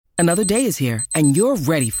Another day is here, and you're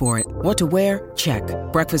ready for it. What to wear? Check.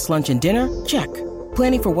 Breakfast, lunch, and dinner? Check.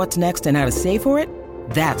 Planning for what's next and how to save for it?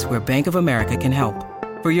 That's where Bank of America can help.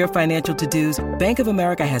 For your financial to-dos, Bank of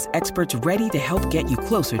America has experts ready to help get you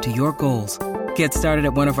closer to your goals. Get started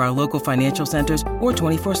at one of our local financial centers or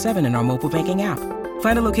 24/7 in our mobile banking app.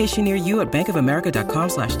 Find a location near you at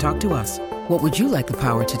bankofamerica.com/talktous. What would you like the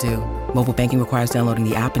power to do? Mobile banking requires downloading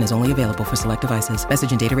the app and is only available for select devices.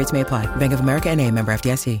 Message and data rates may apply. Bank of America N.A., member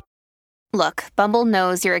FDIC. Look, Bumble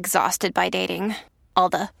knows you're exhausted by dating. All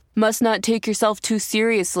the must not take yourself too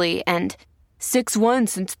seriously and 6'1"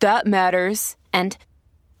 since that matters. And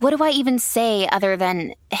what do I even say other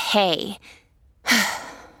than hey?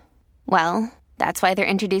 Well, that's why they're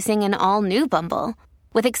introducing an all-new Bumble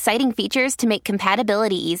with exciting features to make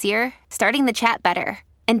compatibility easier, starting the chat better,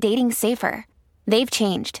 and dating safer. They've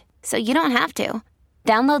changed, so you don't have to.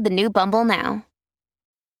 Download the new Bumble now.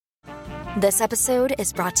 This episode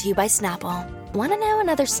is brought to you by Snapple. Want to know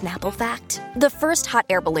another Snapple fact? The first hot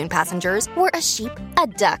air balloon passengers were a sheep, a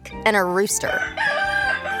duck, and a rooster.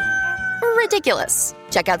 Ridiculous.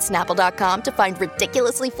 Check out Snapple.com to find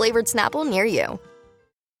ridiculously flavored Snapple near you.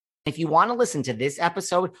 If you want to listen to this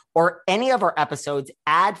episode or any of our episodes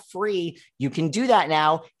ad-free, you can do that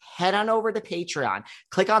now. Head on over to Patreon.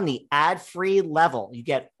 Click on the ad-free level. You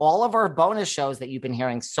get all of our bonus shows that you've been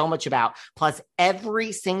hearing so much about. Plus,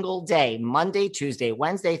 every single day, Monday, Tuesday,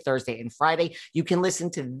 Wednesday, Thursday, and Friday, you can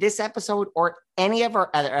listen to this episode or any of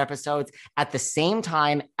our other episodes at the same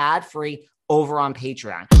time, ad-free, over on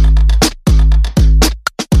Patreon.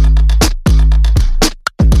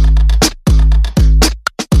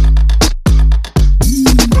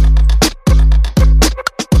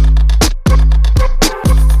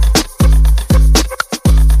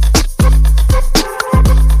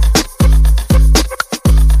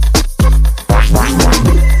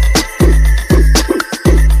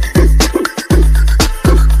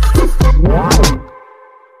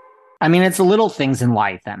 I mean, it's the little things in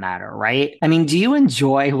life that matter, right? I mean, do you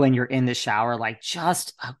enjoy when you're in the shower, like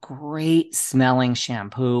just a great smelling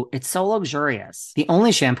shampoo? It's so luxurious. The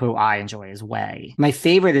only shampoo I enjoy is Way. My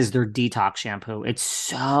favorite is their detox shampoo. It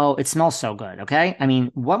smells so good, okay? I mean,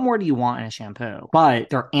 what more do you want in a shampoo? But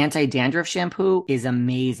their anti-dandruff shampoo is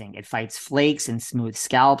amazing. It fights flakes and smooth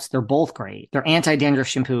scalps. They're both great. Their anti-dandruff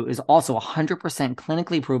shampoo is also 100%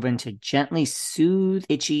 clinically proven to gently soothe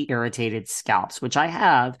itchy, irritated scalps, which I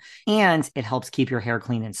have. And it helps keep your hair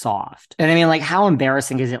clean and soft. And I mean, like, how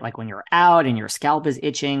embarrassing is it, like, when you're out and your scalp is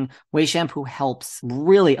itching? Way shampoo helps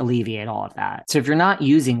really alleviate all of that. So if you're not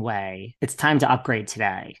using Way, it's time to upgrade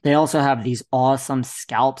today. They also have these awesome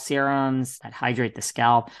scalp serums that hydrate the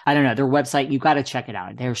scalp. I don't know, their website, you got to check it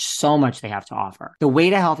out. There's so much they have to offer. The way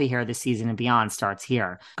to healthy hair this season and beyond starts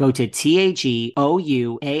here. Go to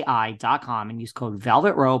THEOUAI.com and use code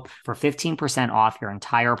VELVETROPE for 15% off your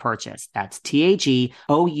entire purchase. That's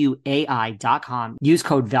THEOUAI.com. Use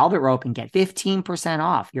code VELVETROPE and get 15%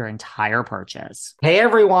 off your entire purchase. Hey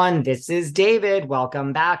everyone, this is David.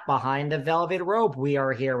 Welcome back behind the Velvet Rope. We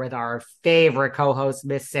are here with our favorite co-host,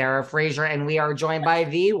 Miss Sarah Fraser, and we are joined by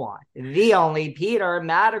the one, the only Peter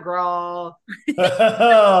MADRIGAL.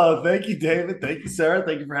 Oh, thank you, David. Thank you, Sarah.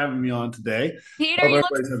 Thank you for having me on today. Peter, you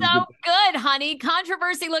look so good, honey.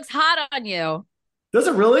 Controversy looks hot on you. Does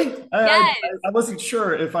it really? Yes. I wasn't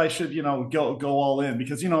sure if I should, go all in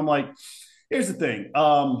because, I'm like, here's the thing.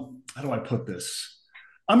 How do I put this?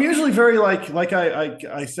 I'm usually very like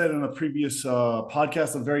I said in a previous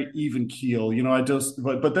podcast, I'm very even keel.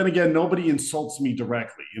 But then again, nobody insults me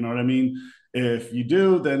directly. You know what I mean? If you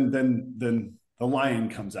do, then the lion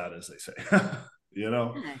comes out, as they say.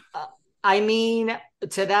 I mean,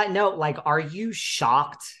 to that note, like, are you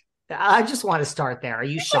shocked? I just want to start there. Are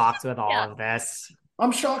you shocked with all of this?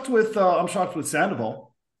 I'm shocked with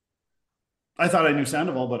Scandoval. I thought I knew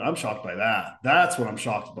Scandoval, but I'm shocked by that. That's what I'm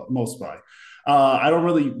shocked most by. I don't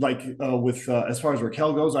really like with as far as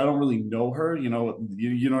Raquel goes. I don't really know her. You know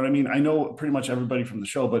what I mean. I know pretty much everybody from the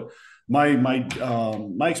show, but my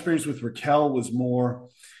experience with Raquel was more.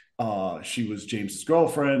 She was James's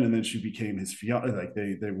girlfriend, and then she became his fiance. Like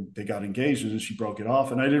they got engaged, and then she broke it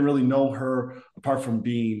off. And I didn't really know her apart from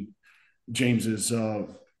being James's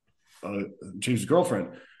girlfriend.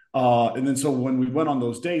 And then so when we went on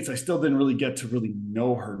those dates, I still didn't really get to really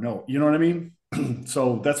know her. No, you know what I mean?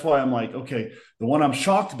 So that's why I'm like, okay, the one I'm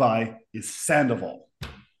shocked by is Scandoval,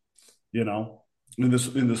 in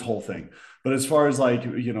this whole thing. But as far as like,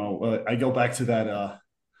 I go back to that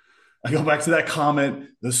comment,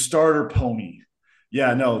 the starter pony.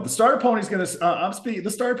 Yeah, no, the starter pony's the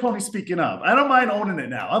starter pony's speaking up. I don't mind owning it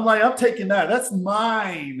now. I'm taking that. That's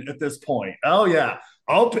mine at this point. Oh yeah.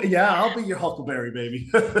 I'll be your Huckleberry,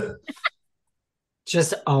 baby.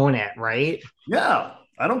 Just own it, right? Yeah,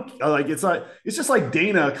 I don't like it's just like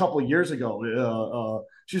Dana a couple of years ago.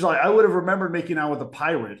 She's like, I would have remembered making out with a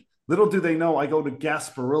pirate. Little do they know, I go to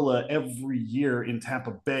Gasparilla every year in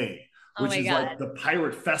Tampa Bay, Oh which my is God. like the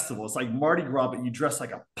pirate festival. It's like Mardi Gras, but you dress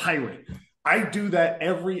like a pirate. I do that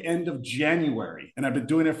every end of January, and I've been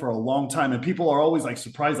doing it for a long time. And people are always like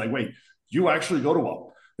surprised, like, "Wait, you actually go to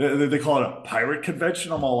they call it a pirate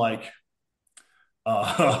convention?" I'm all like,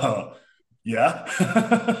 yeah."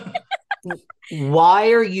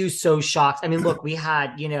 Why are you so shocked? I mean, look, we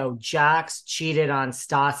had, Jax cheated on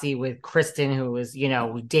Stassi with Kristen, who was,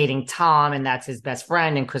 dating Tom, and that's his best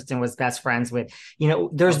friend. And Kristen was best friends with,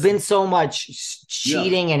 there's been so much Yeah.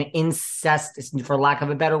 cheating and incest, for lack of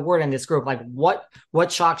a better word, in this group. Like, what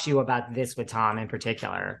shocks you about this with Tom in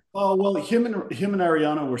particular? Oh well, him and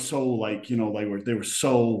Ariana were so like they were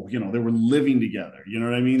so they were living together. You know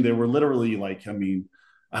what I mean? They were literally like, I mean,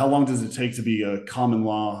 how long does it take to be a common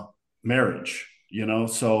law marriage?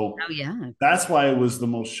 So Oh yeah. that's why it was the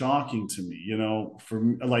most shocking to me.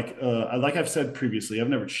 For like I've said previously, I've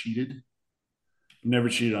never cheated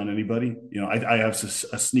on anybody. I have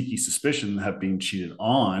a sneaky suspicion of being cheated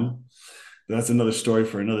on. That's another story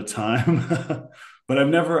for another time. But I've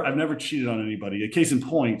never cheated on anybody. A case in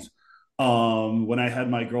point, when I had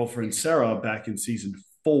my girlfriend Sarah back in season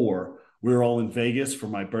 4, we were all in Vegas for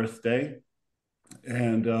my birthday,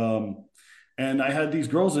 and I had these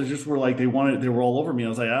girls that just were like they were all over me. I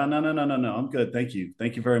was like, no, no, no, no, no, I'm good, thank you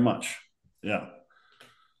very much. Yeah.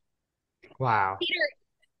 Wow. Peter,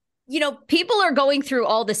 people are going through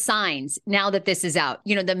all the signs now that this is out.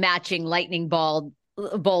 The matching lightning bolt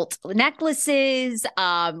necklaces,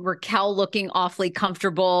 Raquel looking awfully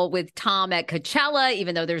comfortable with Tom at Coachella,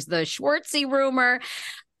 even though there's the Schwartzy rumor.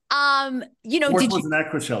 Fourth wasn't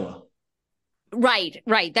at Coachella. Right.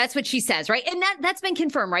 That's what she says, right? And that's been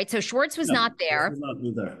confirmed, right? So Schwartz was No, not Schwartz there. was not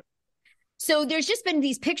there. So there's just been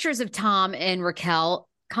these pictures of Tom and Raquel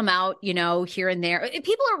come out, here and there.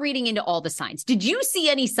 People are reading into all the signs. Did you see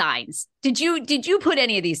any signs? Did you put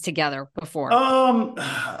any of these together before?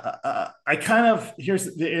 I kind of here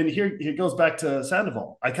it goes back to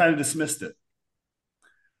Sandoval. I kind of dismissed it.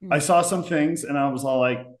 I saw some things and I was all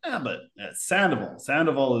like, but Sandoval.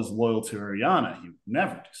 Sandoval is loyal to Ariana. He would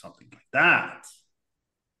never do something like that.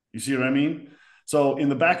 You see what I mean? So in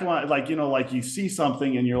the back of my, like you see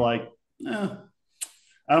something and you're like, I'm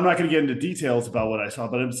not going to get into details about what I saw,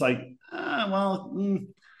 but it's like, yeah,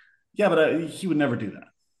 but he would never do that.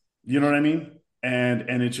 You know what I mean?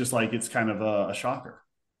 And it's just like, it's kind of a shocker.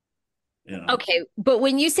 Okay, but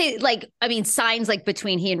when you say signs like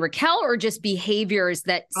between he and Raquel, or just behaviors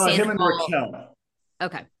that him and Raquel.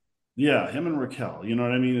 Okay. Yeah, him and Raquel. You know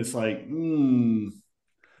what I mean? It's like,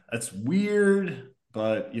 that's weird,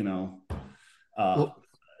 but he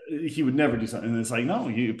would never do something. And it's like, no,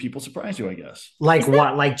 people surprise you, I guess. Like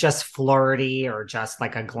what? Like just flirty or just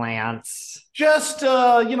like a glance? Just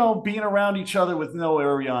being around each other with no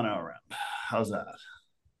Ariana around. How's that?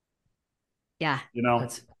 Yeah.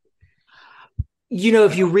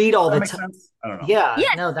 If you read all the time, I don't know. Yeah,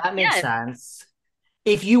 no, that makes sense.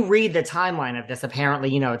 If you read the timeline of this,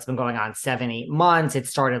 apparently, it's been going on 7-8 months. It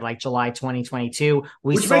started like July 2022.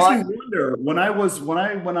 Which makes me wonder when I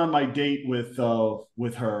went on my date with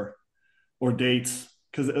her, or dates,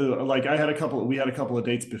 because we had a couple of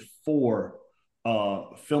dates before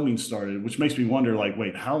filming started, which makes me wonder, like,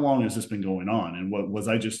 wait, how long has this been going on? And what was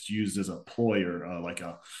I just used as a ploy, or like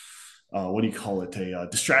a what do you call it, a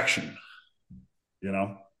distraction?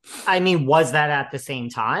 I mean, was that at the same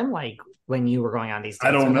time, like when you were going on these dates?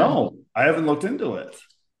 I don't know. I haven't looked into it,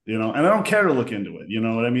 and I don't care to look into it. You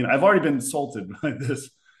know what I mean? I've already been insulted by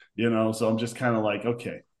this, so I'm just kind of like,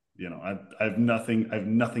 okay, I have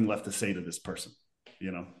nothing left to say to this person,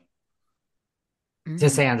 To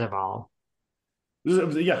Sandoval.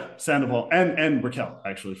 Yeah, Sandoval and Raquel,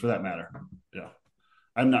 actually, for that matter. Yeah,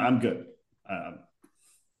 I'm good.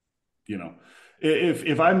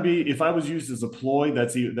 If I was used as a ploy,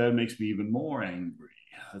 that makes me even more angry.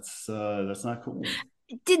 That's not cool.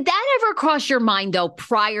 Did that ever cross your mind though,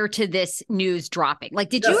 prior to this news dropping? Like,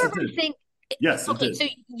 did you ever think? Yes. Okay, so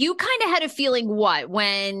you kind of had a feeling.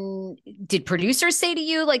 When did producers say to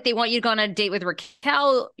you, like, they want you to go on a date with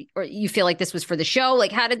Raquel, or you feel like this was for the show?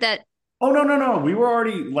 Like, how did that? Oh, no. We were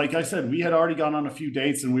already, like I said, we had already gone on a few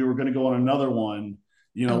dates, and we were going to go on another one.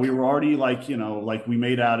 Okay. We were already like we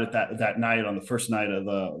made out at that night, on the first night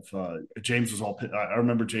of James was all. I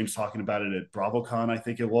remember James talking about it at BravoCon, I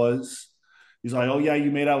think it was. He's like, "Oh yeah,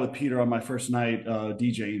 you made out with Peter on my first night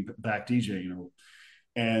DJing,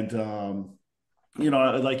 and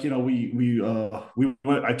I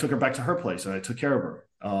took her back to her place and I took care of her,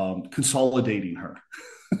 consolidating her.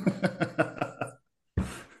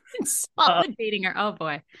 Consolidating her. Oh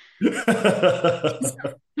boy. Did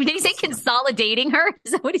he say consolidating her?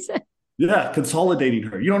 Is that what he said? Yeah, consolidating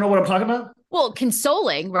her. You don't know what I'm talking about? Well,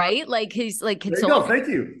 consoling, right? Like he's like There you go.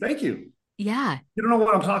 consoling. Thank you. Yeah. You don't know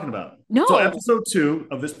what I'm talking about. No. So episode 2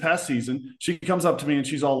 of this past season, she comes up to me and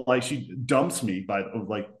she's all like, she dumps me by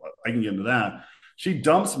like, I can get into that. She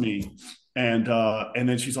dumps me and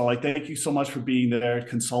then she's all like, thank you so much for being there,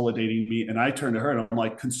 consolidating me. And I turn to her and I'm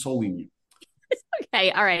like, consoling you.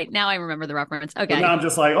 Okay. All right. Now I remember the reference. Okay. But now I'm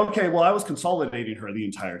just like, okay, well, I was consolidating her the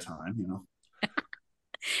entire time,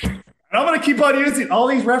 And I'm going to keep on using all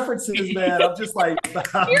these references, man. I'm just like,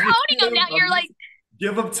 you're owning them now. You're like,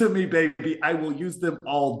 give them to me, baby. I will use them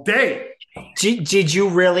all day. Did you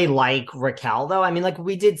really like Raquel though? I mean, like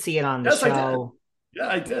we did see it on the show.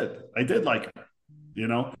 I did. I did like her,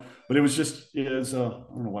 but it was just, I don't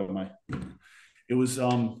know why am I, it was,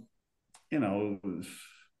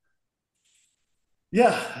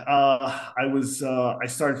 I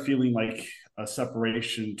started feeling like a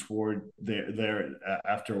separation toward there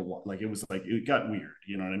after a while. Like it was like, it got weird,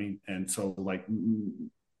 you know what I mean? And so like,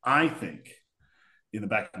 I think in the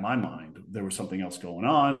back of my mind, there was something else going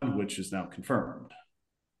on, which is now confirmed.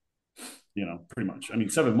 Pretty much. I mean,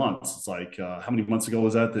 7 months. It's like, how many months ago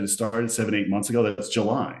was that it started? 7, 8 months ago. That's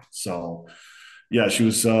July. So, yeah, she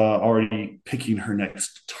was already picking her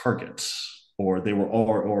next target, or they were,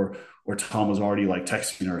 or Tom was already like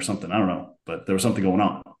texting her or something. I don't know, but there was something going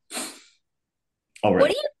on already.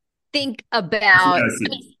 What do you think about?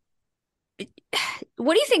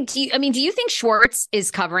 What do you think? Do you think Schwartz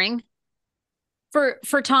is covering for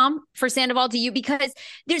Tom, for Sandoval? Do you? Because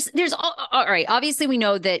there's all right. Obviously, we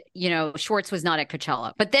know that Schwartz was not at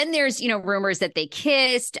Coachella, but then there's rumors that they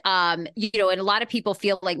kissed. And a lot of people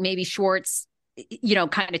feel like maybe Schwartz,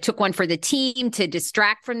 kind of took one for the team to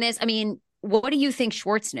distract from this. I mean, what do you think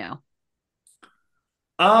Schwartz knew?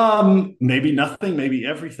 Maybe nothing, maybe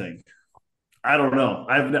everything. I don't know.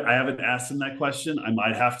 I haven't asked him that question. I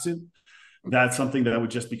might have to. That's something that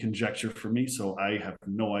would just be conjecture for me. So I have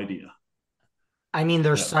no idea. I mean,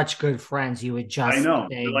 they're such good friends. You would just, I know,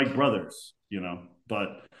 they're like brothers, but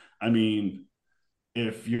I mean,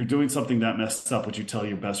 if you're doing something that messed up, would you tell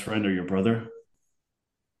your best friend or your brother?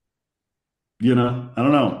 I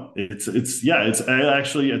don't know. It's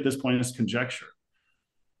actually at this point, it's conjecture.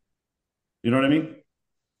 You know what I mean?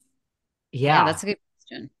 Yeah, that's a good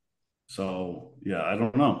question. So yeah, I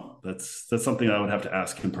don't know. That's something I would have to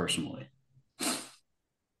ask him personally.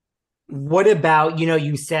 What about,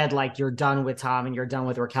 you said like you're done with Tom and you're done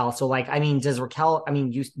with Raquel. So like, I mean, does Raquel,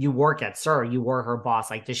 you work at SUR, you were her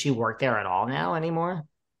boss. Like, does she work there at all now anymore?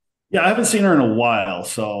 Yeah, I haven't seen her in a while.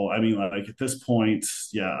 So, I mean, like at this point,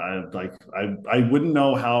 yeah, I wouldn't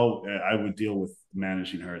know how I would deal with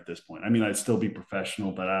managing her at this point. I mean, I'd still be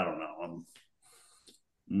professional, but I don't know.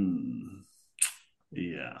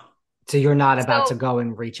 Yeah. So you're not about to go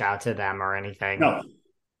and reach out to them or anything?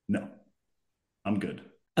 No, I'm good.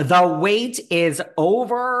 The wait is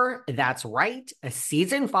over. That's right.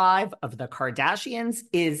 Season 5 of The Kardashians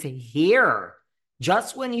is here.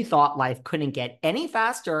 Just when you thought life couldn't get any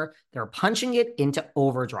faster, they're punching it into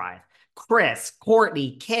overdrive. Kris,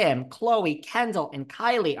 Kourtney, Kim, Khloe, Kendall, and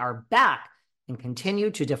Kylie are back and continue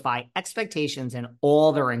to defy expectations in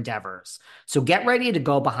all their endeavors. So get ready to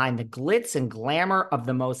go behind the glitz and glamour of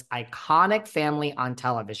the most iconic family on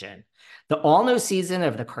television. The all-new season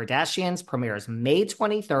of The Kardashians premieres May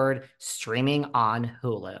 23rd, streaming on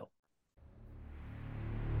Hulu.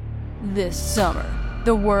 This summer,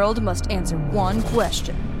 the world must answer one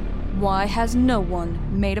question. Why has no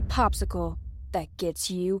one made a popsicle that gets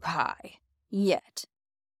you high yet?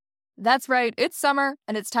 That's right, it's summer,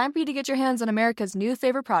 and it's time for you to get your hands on America's new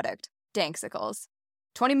favorite product, Danksicles.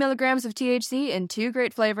 20 milligrams of THC in 2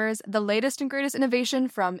 great flavors, the latest and greatest innovation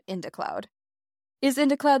from IndaCloud. Is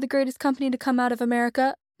IndaCloud the greatest company to come out of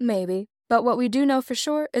America? Maybe. But what we do know for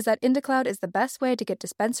sure is that IndaCloud is the best way to get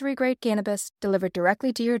dispensary-grade cannabis delivered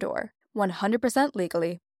directly to your door, 100%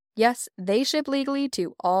 legally. Yes, they ship legally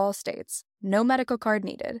to all states. No medical card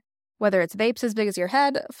needed. Whether it's vapes as big as your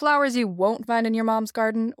head, flowers you won't find in your mom's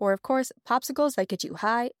garden, or of course, popsicles that get you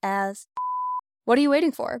high as... What are you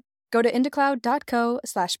waiting for? Go to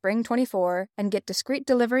indacloud.co/spring24 and get discreet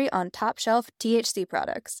delivery on top-shelf THC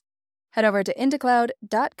products. Head over to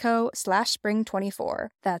indacloud.co/spring24.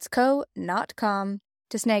 That's co, not com,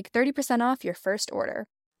 to snag 30% off your first order.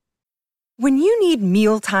 When you need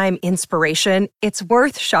mealtime inspiration, it's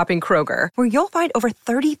worth shopping Kroger, where you'll find over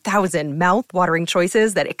 30,000 mouth-watering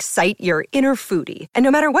choices that excite your inner foodie. And no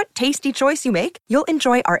matter what tasty choice you make, you'll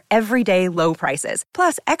enjoy our everyday low prices,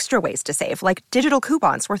 plus extra ways to save, like digital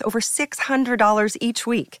coupons worth over $600 each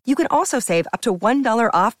week. You can also save up to $1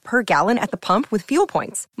 off per gallon at the pump with fuel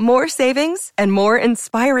points. More savings and more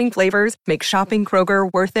inspiring flavors make shopping Kroger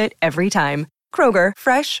worth it every time. Kroger,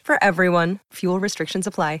 fresh for everyone. Fuel restrictions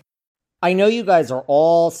apply. I know you guys are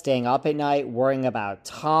all staying up at night worrying about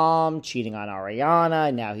Tom cheating on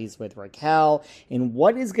Ariana. Now he's with Raquel and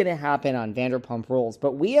what is going to happen on Vanderpump Rules.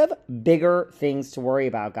 But we have bigger things to worry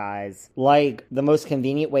about, guys, like the most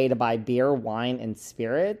convenient way to buy beer, wine, and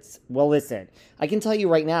spirits. Well, listen, I can tell you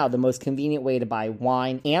right now, the most convenient way to buy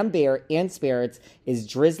wine and beer and spirits is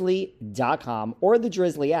drizzly.com or the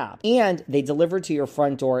Drizzly app. And they deliver to your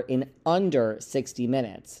front door in under 60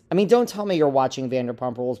 minutes. I mean, don't tell me you're watching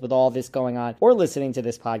Vanderpump Rules with all this going on or listening to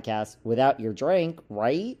this podcast without your drink,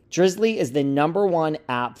 right? Drizzly is the #1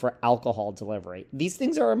 app for alcohol delivery. These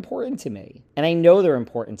things are important to me, and I know they're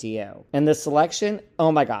important to you. And the selection,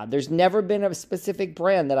 oh my God, there's never been a specific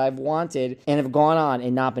brand that I've wanted and have gone on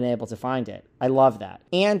and not been able to find it. I love that.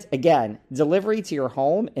 And again, delivery to your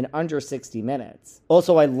home in under 60 minutes.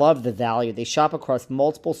 Also, I love the value. They shop across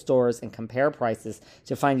multiple stores and compare prices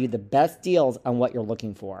to find you the best deals on what you're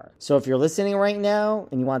looking for. So if you're listening right now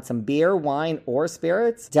and you want some beer, wine, or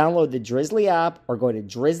spirits, download the Drizzly app or go to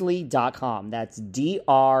drizzly.com. That's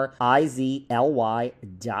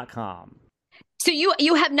DRIZLY.com. So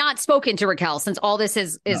you have not spoken to Raquel since all this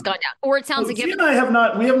is gone down, or it sounds like she and I have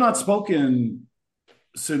not. We have not spoken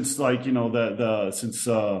since, like, you know, since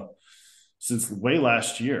way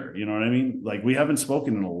last year. You know what I mean? Like, we haven't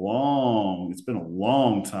spoken in it's been a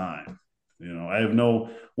long time. You know, I have no,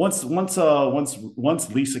 once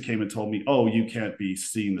Lisa came and told me, oh, you can't be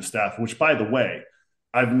seeing the staff, which, by the way,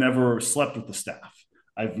 I've never slept with the staff.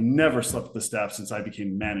 I've never slept with the staff since I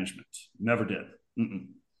became management. Never did.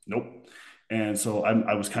 Nope. And so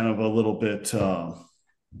I was kind of a little bit,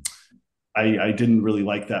 I didn't really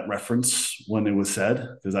like that reference when it was said,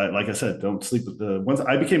 because like I said, don't sleep with once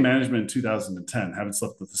I became management in 2010, haven't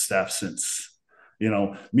slept with the staff since. You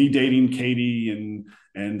know, me dating Katie and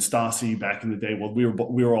Stassi back in the day. Well,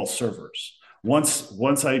 we were all servers.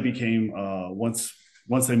 Once I became once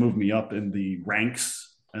they moved me up in the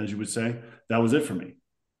ranks, as you would say, that was it for me.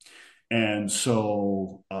 And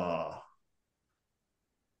so,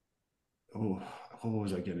 what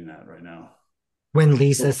was I getting at right now? When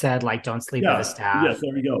Lisa said, like, don't sleep with the staff. Yes,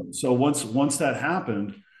 there we go. So once that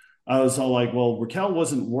happened, I was all like, well, Raquel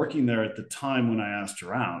wasn't working there at the time when I asked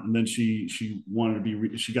her out. And then she wanted to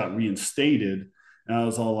be, she got reinstated. And I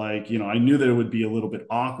was all like, you know, I knew that it would be a little bit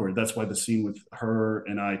awkward. That's why the scene with her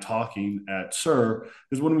and I talking at SUR,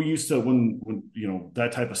 because when you know,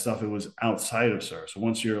 that type of stuff, it was outside of SUR. So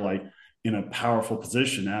once you're like in a powerful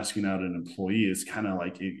position asking out an employee, it's kind of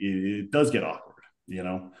like, it does get awkward, you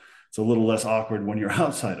know. It's a little less awkward when you're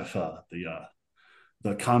outside of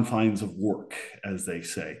the confines of work, as they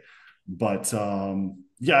say. But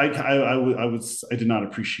yeah, I did not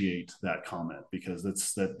appreciate that comment, because that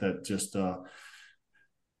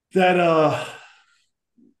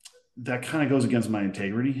kind of goes against my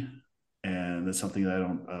integrity, and that's something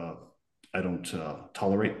that I don't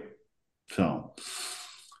tolerate. So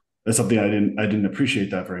that's something I didn't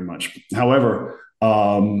appreciate that very much. However,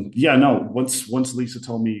 yeah, no, once Lisa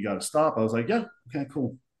told me you got to stop, I was like, yeah, okay,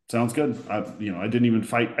 cool. Sounds good. I didn't even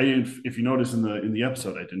fight. If you notice in the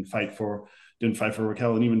episode, I didn't fight for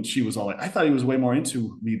Raquel. And even she was all like, I thought he was way more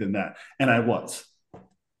into me than that. And I was,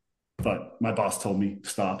 but my boss told me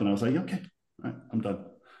stop. And I was like, okay, all right, I'm done.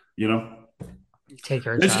 You know, take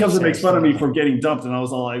her. Then she comes and makes fun of me for getting dumped. And I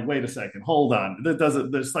was all like, wait a second, hold on.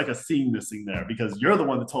 There's like a scene missing there, because you're the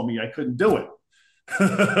one that told me I couldn't do it.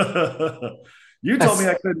 You told me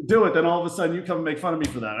I couldn't do it. Then all of a sudden you come and make fun of me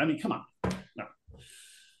for that. I mean, come on. No.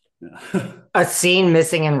 Yeah. A scene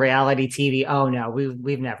missing in reality TV. Oh no,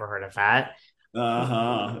 we've never heard of that.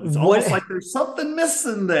 It's almost like there's something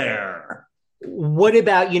missing there. What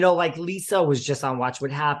about, like Lisa was just on Watch What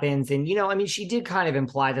Happens, and I mean, she did kind of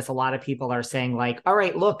imply this. A lot of people are saying like, all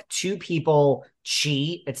right, look, two people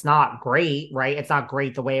cheat. It's not great, right? It's not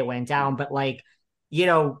great the way it went down, but like,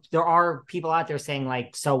 there are people out there saying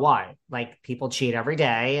like, so what? Like, people cheat every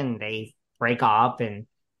day and they break up, and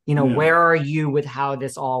where are you with how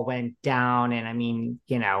this all went down? And I mean,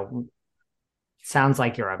 sounds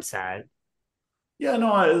like you're upset. Yeah,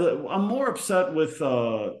 no, I'm more upset with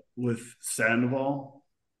Scandoval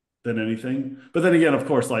than anything. But then again, of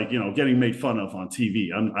course, like, getting made fun of on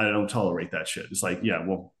TV, I don't tolerate that shit. It's like, yeah,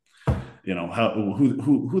 well,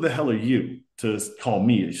 who the hell are you to call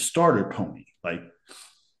me a starter pony? Like,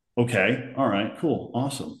 okay, all right, cool,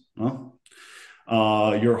 awesome. Well,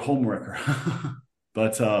 you're a homewrecker.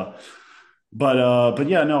 But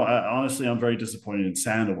yeah, no, honestly, I'm very disappointed in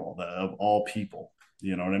Sandoval, of all people.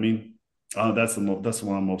 You know what I mean? That's the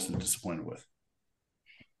one I'm most disappointed with.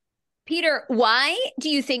 Peter, why do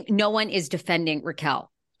you think no one is defending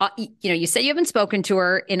Raquel? You said you haven't spoken to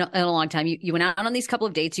her in a long time. You went out on these couple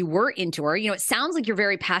of dates. You were into her. It sounds like you're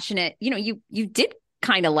very passionate. You did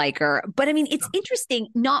kind of like her. But I mean, it's interesting.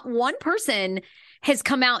 Not one person has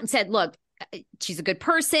come out and said, look, she's a good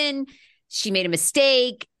person. She made a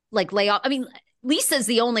mistake. Like, lay off. I mean, Lisa's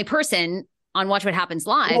the only person on Watch What Happens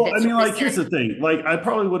Live. Well, I mean, like, here's the thing. Like, I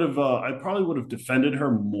probably would have defended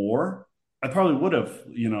her more. I probably would have,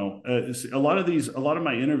 a lot of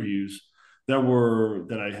my interviews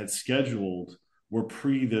that I had scheduled were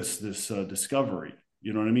pre this discovery.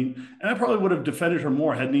 You know what I mean? And I probably would have defended her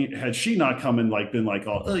more had she not come and like been like,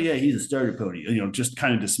 oh yeah, he's a starter pony, just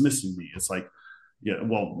kind of dismissing me. It's like, yeah,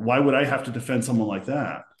 well, why would I have to defend someone like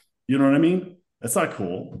that? You know what I mean? That's not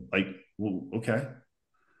cool. Like, well, okay.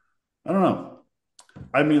 I don't know.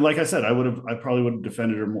 I mean, like I said, I probably would have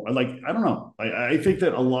defended her more. Like, I don't know. I think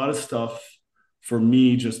that a lot of stuff for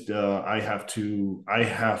me, just I have to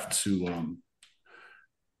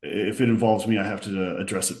if it involves me, I have to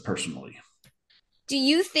address it personally. Do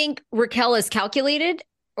you think Raquel is calculated,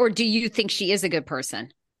 or do you think she is a good person?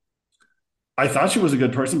 I thought she was a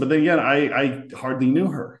good person, but then again, I hardly knew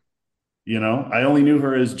her. I only knew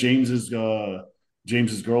her as James's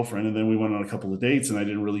girlfriend, and then we went on a couple of dates, and I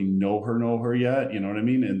didn't really know her yet. You know what I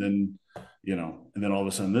mean? And then all of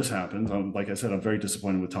a sudden this happens. Like I said, I'm very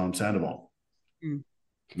disappointed with Tom Sandoval.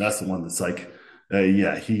 That's the one that's like,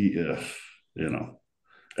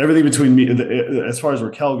 everything between me, as far as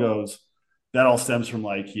Raquel goes, that all stems from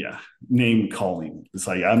like, name calling. It's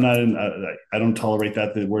like, I don't tolerate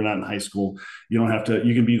that we're not in high school. You don't have to,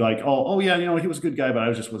 you can be like, oh yeah, he was a good guy, but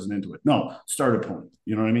I just wasn't into it. No, starter point.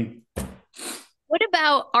 You know what I mean? What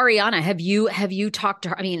about Ariana? Have you talked to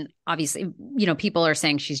her? I mean, obviously, people are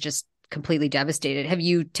saying she's just completely devastated. Have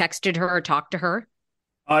you texted her or talked to her?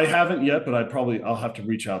 I haven't yet, but I'll have to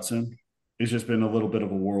reach out soon. It's just been a little bit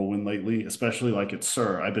of a whirlwind lately, especially like at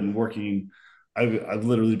SUR. I've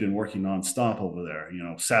literally been working nonstop over there.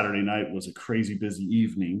 Saturday night was a crazy busy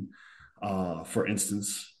evening. For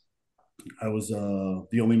instance, I was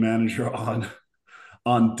the only manager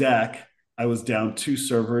on deck. I was down 2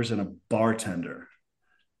 servers and a bartender,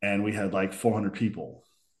 and we had like 400 people.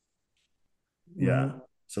 Yeah.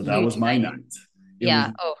 So that was my night. It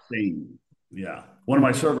was insane. Yeah. One of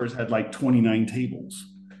my servers had like 29 tables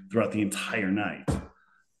throughout the entire night.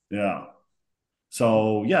 Yeah.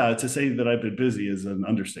 So yeah, to say that I've been busy is an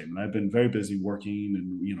understatement. I've been very busy working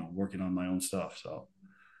and, working on my own stuff. So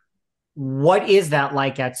what is that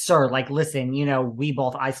like at SUR? Like, listen,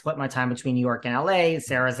 I split my time between New York and LA.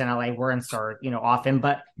 Sarah's in LA. We're in SUR, often,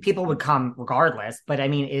 but people would come regardless. But I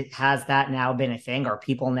mean, has that now been a thing? Are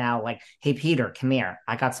people now like, hey, Peter, come here.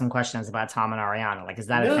 I got some questions about Tom and Ariana. Like, is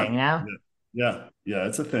that a thing now? Yeah,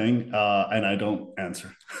 it's a thing. And I don't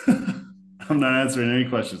answer. I'm not answering any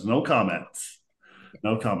questions. No comments.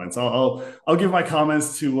 I'll give my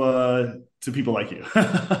comments to people like you.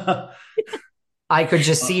 I could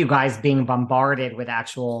just see you guys being bombarded with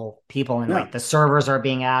actual people, and like the servers are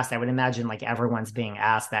being asked. I would imagine like everyone's being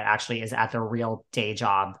asked that actually is at their real day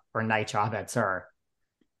job or night job at SUR.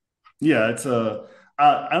 Yeah, it's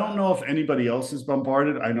I don't know if anybody else is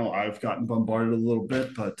bombarded. I know I've gotten bombarded a little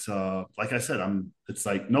bit, but like I said, it's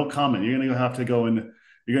like no comment. You're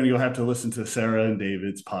gonna have to listen to Sarah and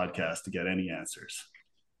David's podcast to get any answers.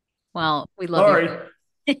 Well, we love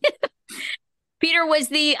you. Peter, was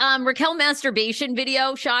the Raquel masturbation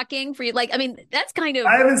video shocking for you? Like, I mean, that's kind of.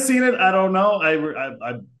 I haven't seen it. I don't know.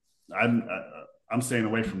 I'm staying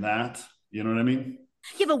away from that. You know what I mean?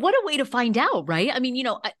 Yeah, but what a way to find out, right? I mean,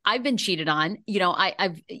 I've been cheated on.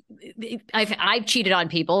 I've cheated on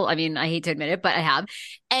people. I mean, I hate to admit it, but I have.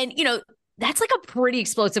 And that's like a pretty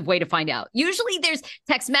explosive way to find out. Usually, there's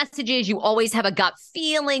text messages. You always have a gut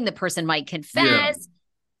feeling the person might confess.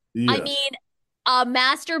 Yeah. I mean, a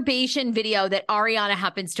masturbation video that Ariana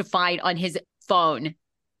happens to find on his phone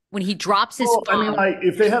when he drops his phone. I mean, like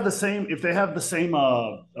if they have the same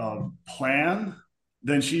plan,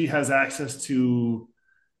 then she has access to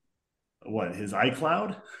his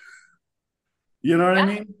iCloud. You know what I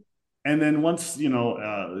mean? And then once that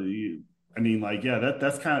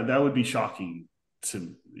would be shocking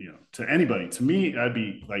to anybody. To me, I'd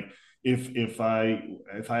be like, if I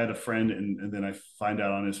had a friend and then I find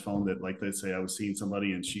out on his phone that, like, let's say I was seeing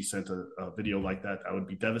somebody and she sent a video like that, that would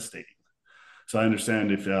be devastating. So I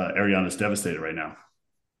understand if Ariana's devastated right now,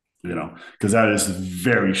 because that is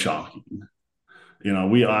very shocking.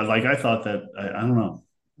 We like, I thought that, I don't know.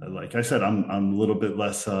 Like I said, I'm a little bit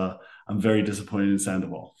less, I'm very disappointed in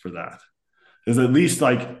Sandoval for that. Because at least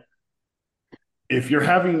like, if you're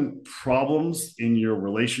having problems in your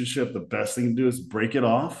relationship, the best thing to do is break it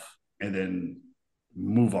off and then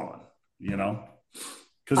move on,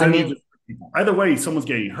 because either way, someone's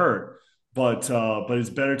getting hurt, but it's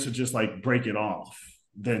better to just like break it off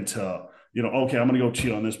than to, okay, I'm going to go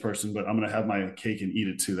cheat on this person, but I'm going to have my cake and eat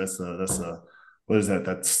it too. That's what is that?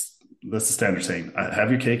 That's the standard saying.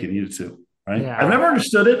 Have your cake and eat it too. Right. Yeah. I've never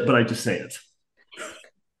understood it, but I just say it.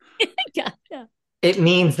 Yeah. It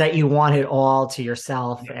means that you want it all to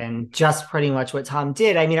yourself, and just pretty much what Tom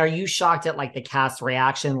did. I mean, are you shocked at like the cast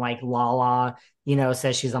reaction? Like Lala,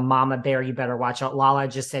 says she's a mama bear. You better watch out. Lala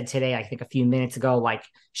just said today, I think a few minutes ago, like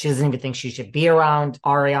she doesn't even think she should be around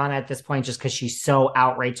Ariana at this point just because she's so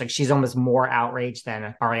outraged. Like she's almost more outraged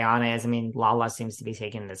than Ariana is. I mean, Lala seems to be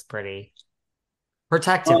taking this pretty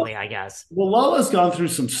protectively, I guess. Well, Lala's gone through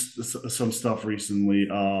some stuff recently.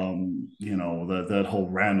 That whole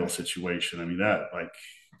Randall situation. I mean, that like,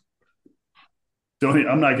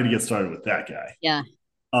 I'm not going to get started with that guy. Yeah.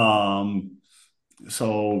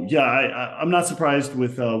 So yeah, I'm not surprised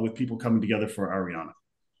with people coming together for Ariana.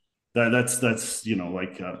 That's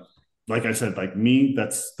like I said, like me,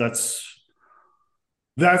 that's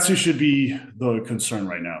who should be the concern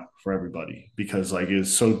right now for everybody, because like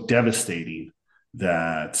it's so devastating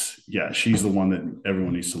that, yeah, she's the one that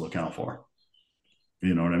everyone needs to look out for.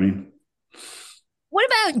 You know what I mean? What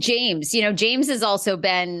about James? James has also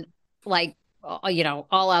been like,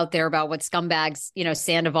 all out there about what scumbags,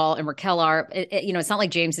 Sandoval and Raquel are. It's not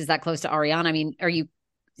like James is that close to Ariana. I mean, are you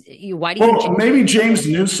why do you think maybe James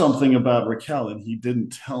knew something about Raquel and he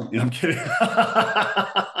didn't tell me. I'm kidding.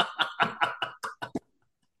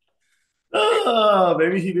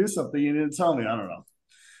 Maybe he knew something he didn't tell me. I don't know.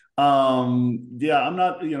 Yeah, I'm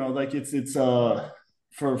not, like it's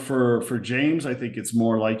for James, I think it's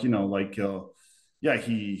more like, yeah,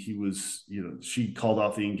 he was, she called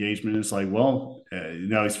off the engagement. It's like, well,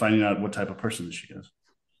 now he's finding out what type of person she is.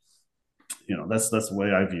 That's the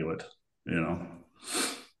way I view it,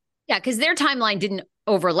 Yeah, because their timeline didn't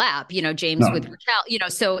overlap, James with Raquel,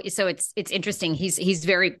 so it's interesting. He's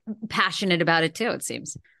very passionate about it too, it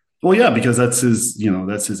seems. Well, yeah, because that's his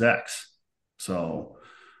ex. So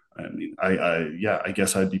I mean, I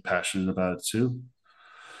guess I'd be passionate about it too.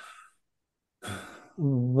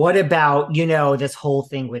 What about, this whole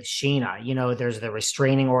thing with Scheana? There's the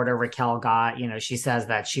restraining order Raquel got. She says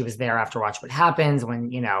that she was there after Watch What Happens when,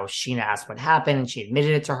 Scheana asked what happened, and she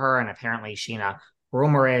admitted it to her. And apparently Scheana,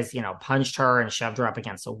 rumor is, punched her and shoved her up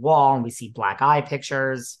against a wall. And we see black eye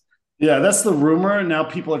pictures. Yeah, that's the rumor. Now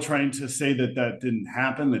people are trying to say that didn't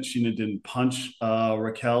happen, that Scheana didn't punch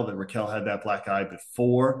Raquel, that Raquel had that black eye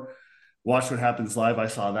before Watch What Happens Live. I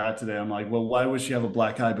saw that today. I'm like, well, why would she have a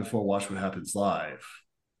black eye before Watch What Happens Live?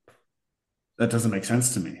 That doesn't make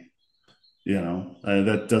sense to me.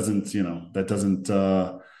 That doesn't jive.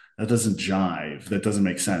 That doesn't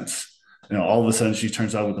make sense. All of a sudden she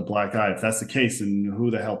turns out with a black eye. If that's the case, then who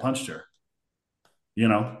the hell punched her?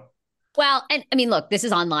 Well, and I mean, look, this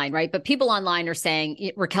is online, right? But people online are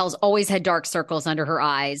saying Raquel's always had dark circles under her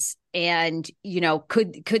eyes, and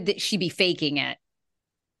could she be faking it?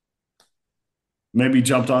 Maybe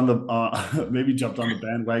jumped on the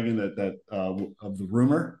bandwagon that of the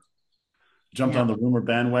rumor. Jumped on the rumor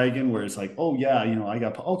bandwagon where it's like, oh yeah, I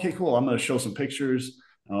got, okay, cool. I'm going to show some pictures.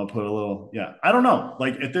 And I'll put a little, yeah. I don't know.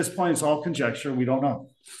 Like at this point, it's all conjecture. We don't know.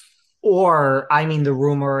 Or, I mean, the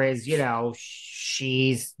rumor is,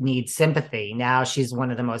 she needs sympathy. Now she's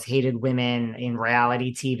one of the most hated women in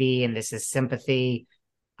reality TV, and this is sympathy.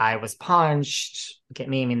 I was punched. Look at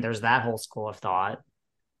me. I mean, there's that whole school of thought.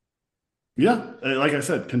 Yeah, like I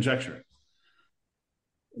said, conjecture.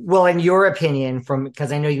 Well, in your opinion,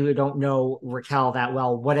 because I know you don't know Raquel that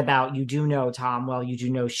well, what about, you do know Tom well, you do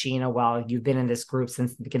know Scheana well, you've been in this group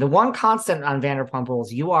since the beginning. The one constant on Vanderpump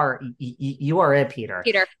Rules, you are it, Peter.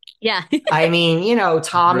 Yeah. I mean,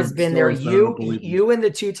 Tom has been there. You and the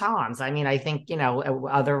two Toms. I mean, I think,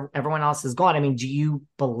 everyone else is gone. I mean, do you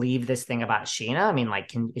believe this thing about Scheana? I mean,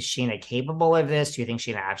 like, is Scheana capable of this? Do you think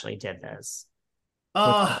Scheana actually did this?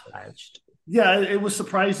 Yeah, it was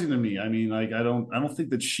surprising to me. I mean, like, I don't think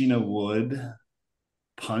that Scheana would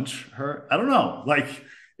punch her. I don't know. Like,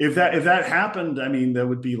 if that happened, I mean, that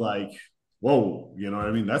would be like, whoa, you know what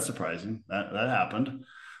I mean? That's surprising. That happened.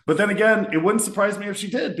 But then again, it wouldn't surprise me if she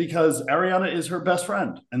did, because Ariana is her best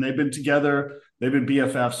friend, and they've been together. They've been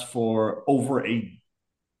BFFs for over a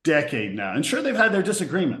decade now. And sure, they've had their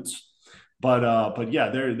disagreements, But yeah,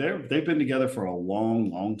 they've been together for a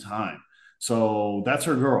long time. So that's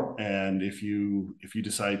her girl. And if you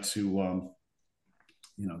decide to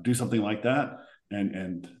do something like that,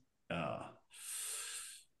 and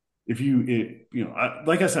if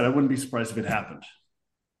like I said, I wouldn't be surprised if it happened.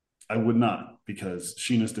 I would not, because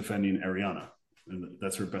Scheana's defending Ariana, and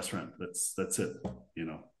that's her best friend. That's it.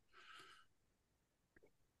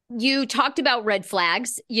 You talked about red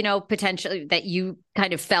flags, potentially that you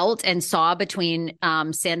kind of felt and saw between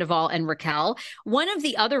Sandoval and Raquel. One of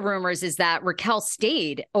the other rumors is that Raquel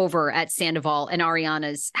stayed over at Sandoval and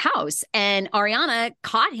Ariana's house, and Ariana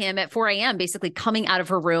caught him at 4 a.m. basically coming out of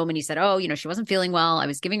her room, and he said, oh, she wasn't feeling well. I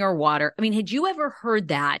was giving her water. I mean, had you ever heard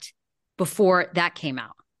that before that came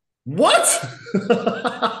out? What?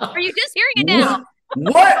 Are you just hearing it now?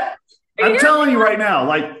 What? I'm telling you right now,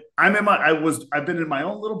 like, I've been in my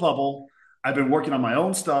own little bubble. I've been working on my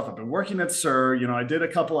own stuff. I've been working at SUR. I did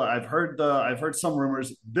I've heard some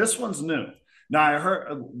rumors. This one's new.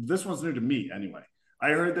 Now this one's new to me anyway. I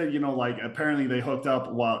heard that, like, apparently they hooked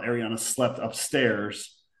up while Ariana slept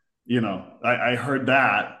upstairs. I heard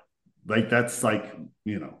that. Like, that's like,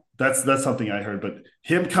 that's something I heard. But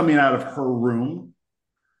him coming out of her room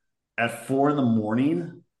at 4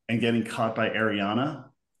 a.m. and getting caught by Ariana.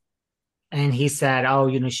 And he said, oh,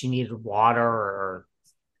 she needed water, or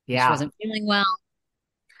yeah. She wasn't feeling well.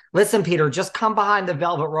 Listen, Peter, just come behind the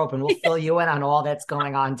velvet rope and we'll fill you in on all that's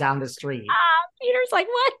going on down the street. Peter's like,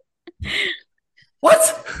 what?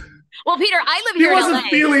 What? Well, Peter, I live here in LA. He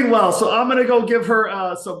wasn't feeling well, so I'm going to go give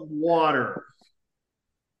her some water.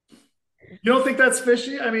 You don't think that's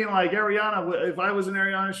fishy? I mean, like, Ariana, if I was in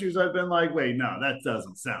Ariana's shoes, I'd been like, wait, no, that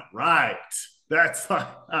doesn't sound right. That's like,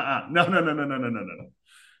 no.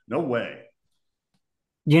 No way.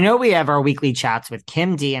 We have our weekly chats with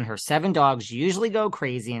Kim D, and her 7 dogs usually go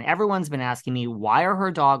crazy, and everyone's been asking me, why are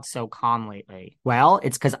her dogs so calm lately? Well,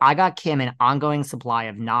 it's because I got Kim an ongoing supply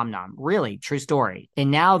of Nom Nom. Really, true story.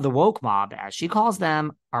 And now the woke mob, as she calls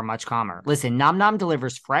them, are much calmer. Listen, Nom Nom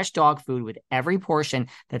delivers fresh dog food with every portion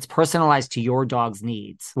that's personalized to your dog's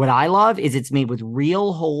needs. What I love is it's made with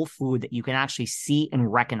real whole food that you can actually see and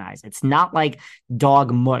recognize. It's not like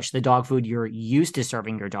dog mush, the dog food you're used to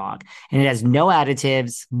serving your dog. And it has no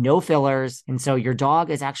additives, no fillers. And so your dog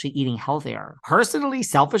is actually eating healthier. Personally,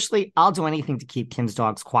 selfishly, I'll do anything to keep Kim's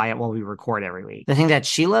dogs quiet while we record every week. The thing that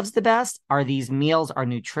she loves the best are these meals are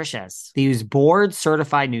nutritious. They use board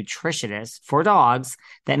certified nutritionists for dogs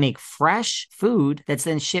that make fresh food that's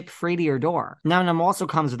then shipped free to your door. Nom Nom also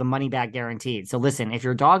comes with a money back guaranteed. So listen, if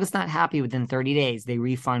your dog is not happy within 30 days, they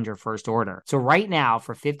refund your first order. So right now,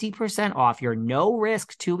 for 50% off your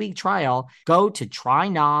no-risk 2-week trial, go to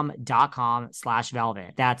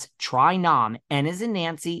trynom.com/velvet. That's trynom, N as in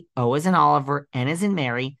Nancy, O as in Oliver, N as in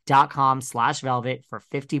Mary.com/velvet for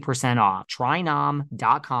 50% off.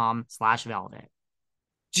 Trynom.com/velvet.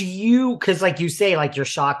 Do you, because like you say, like you're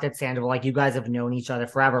shocked at Sandoval, like you guys have known each other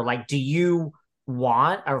forever. Like, do you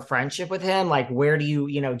want a friendship with him? Like, where do you,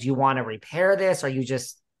 do you want to repair this? Or you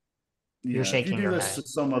just, you're shaking your head? To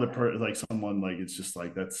some other like someone, like, it's just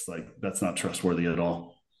like, that's not trustworthy at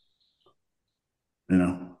all. Like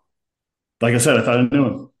I said, I thought I knew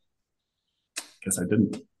him. Guess I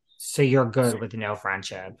didn't. So you're good with no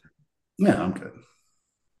friendship? Yeah, I'm good.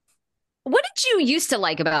 What did you used to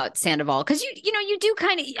like about Sandoval? Because you do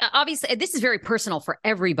kind of, obviously, this is very personal for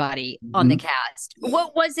everybody on the cast.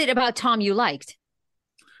 What was it about Tom you liked?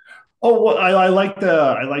 Oh, well, I liked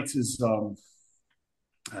his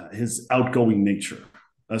outgoing nature.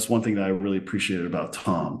 That's one thing that I really appreciated about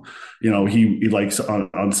Tom. He likes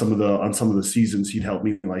on some of the seasons, he'd help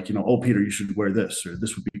me, like, oh, Peter, you should wear this, or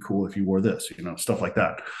this would be cool if you wore this, stuff like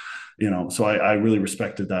that. So I really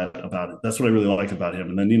respected that about it. That's what I really liked about him.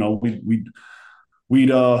 And then,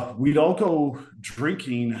 we'd all go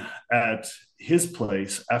drinking at his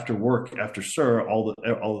place after work, after SUR. A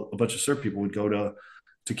bunch of SUR people would go to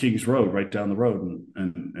Kings Road, right down the road,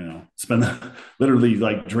 and spend literally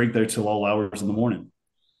like drink there till all hours in the morning.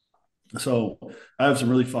 So I have some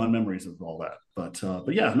really fond memories of all that. But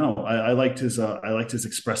yeah, no, I liked his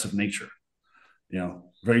expressive nature.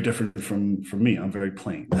 Very different from me. I'm very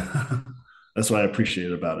plain. That's what I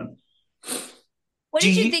appreciated about him. What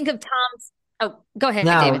did you think of Tom's? Oh, go ahead,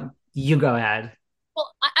 no, David. You go ahead.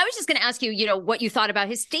 Well, I was just going to ask you, what you thought about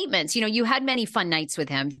his statements. You had many fun nights with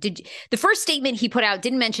him. The first statement he put out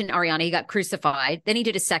didn't mention Ariana. He got crucified. Then he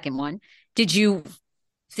did a second one. Did you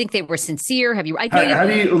think they were sincere? Have you? How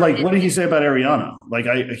do you like? What did he say about Ariana? Like,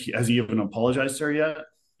 has he even apologized to her yet?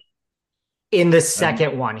 In the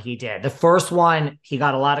second one, he did. The first one, he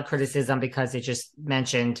got a lot of criticism because it just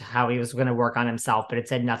mentioned how he was going to work on himself, but it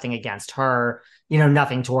said nothing against her,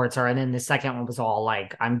 nothing towards her. And then the second one was all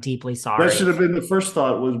like, I'm deeply sorry. That should have been the first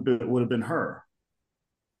thought would have been her.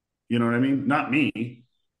 You know what I mean? Not me.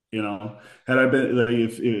 Had I been like,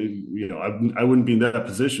 if I wouldn't be in that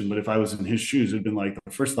position, but if I was in his shoes, it'd been like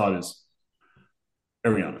the first thought is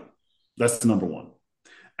Ariana. That's the number one.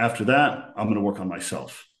 After that, I'm going to work on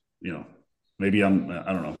myself. Maybe I don't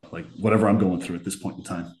know, like whatever I'm going through at this point in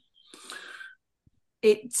time.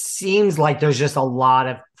 It seems like there's just a lot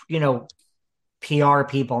of, PR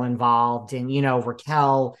people involved, and,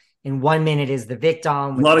 Raquel in 1 minute is the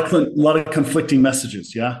victim. A lot of conflicting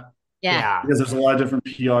messages. Yeah. Yeah. Because there's a lot of different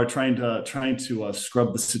PR trying to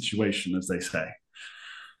scrub the situation, as they say.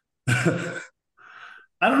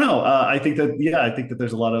 I don't know. I think that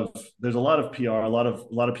there's a lot of PR, a lot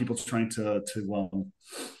of people trying to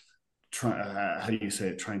how do you say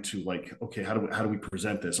it? Trying to like, okay, how do we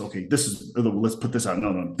present this? Okay, let's put this out.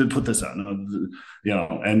 No, did put this out.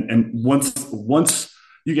 No, and once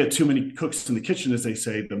you get too many cooks in the kitchen, as they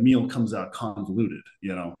say, the meal comes out convoluted.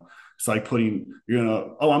 It's like putting,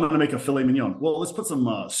 I'm going to make a filet mignon. Well, let's put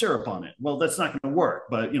some syrup on it. Well, that's not going to work,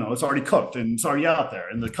 but it's already cooked and it's already out there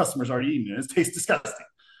and the customer's already eating it. It tastes disgusting.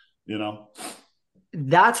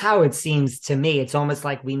 That's how it seems to me. It's almost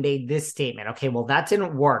like we made this statement. Okay, well, that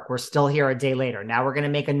didn't work. We're still here a day later. Now we're going to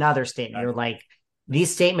make another statement. You're like, these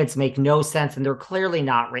statements make no sense, and they're clearly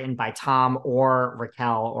not written by Tom or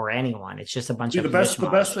Raquel or anyone. It's just a bunch of the best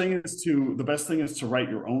thing is to write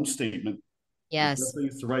your own statement. Yes. The best thing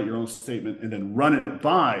is to write your own statement and then run it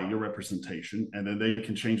by your representation, and then they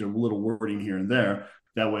can change a little wording here and there.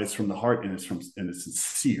 That way, it's from the heart and it's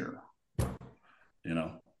sincere.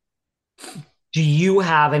 Do you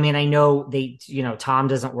have, I know Tom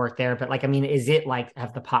doesn't work there, but is it like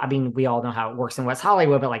we all know how it works in West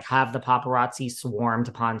Hollywood, but like have the paparazzi swarmed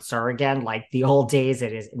upon Sir again? Like the old days,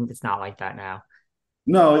 it's not like that now.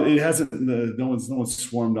 No, it hasn't. No one's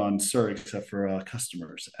swarmed on Sir except for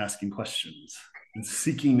customers asking questions and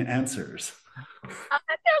seeking answers. They're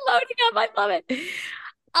loading up. I love it.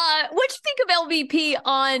 What do you think of LVP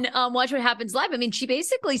on Watch What Happens Live? She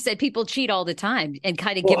basically said people cheat all the time and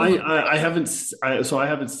kind of give. I haven't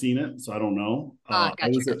seen it, so I don't know.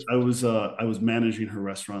 Gotcha. I was managing her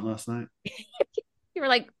restaurant last night. You were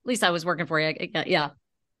like, at least I was working for you. Yeah.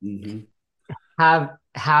 Mm-hmm.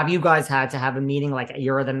 Have you guys had to have a meeting, like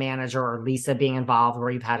you're the manager or Lisa being involved, where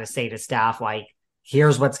you've had to say to staff, like,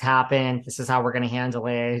 here's what's happened, this is how we're going to handle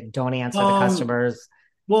it, don't answer the customers?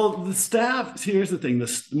 Well, the staff, here's the thing.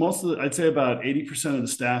 I'd say about 80% of the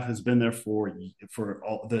staff has been there for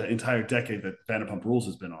all, the entire decade that Vanderpump Rules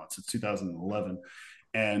has been on, since 2011.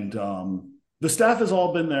 And the staff has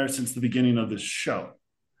all been there since the beginning of this show.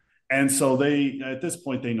 And so at this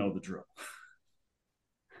point, they know the drill.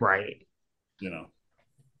 Right.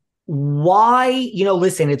 Why,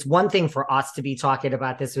 listen, it's one thing for us to be talking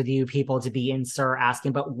about this with you, people to be in Sir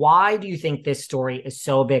asking, but why do you think this story is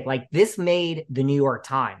so big? Like, this made the New York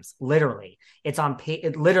Times, literally. It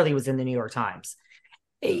literally was in the New York Times.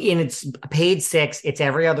 And it's page 6. It's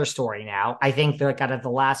every other story now. I think that out of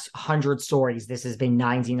the last 100 stories, this has been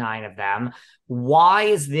 99 of them. Why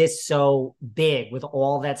is this so big with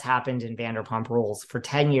all that's happened in Vanderpump Rules? For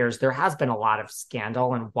 10 years, there has been a lot of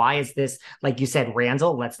scandal. And why is this, like you said,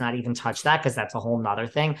 Randall, let's not even touch that because that's a whole nother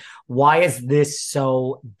thing. Why is this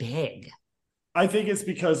so big? I think it's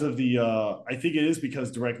because of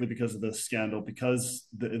directly because of the scandal, because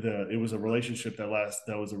it was a relationship that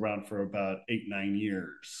was around for about 8-9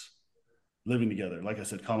 years, living together. Like I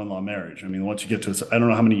said, common law marriage. Once you get to, I don't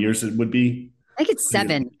know how many years it would be. I think it's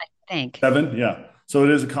 7. I think 7. Yeah. So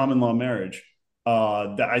it is a common law marriage.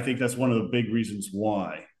 I think that's one of the big reasons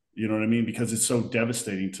why, you know what I mean? Because it's so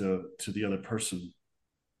devastating to the other person,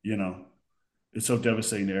 it's so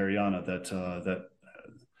devastating to Ariana that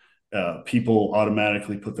people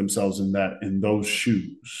automatically put themselves in those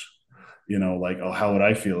shoes, like, oh, how would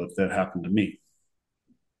I feel if that happened to me?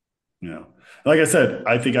 Like I said,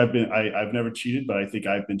 I think I've never cheated, but I think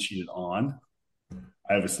I've been cheated on.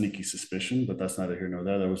 I have a sneaky suspicion, but that's neither here nor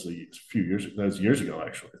there. That was years ago,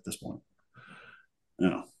 actually, at this point.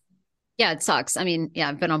 Yeah, it sucks. I've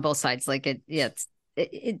been on both sides. Like it's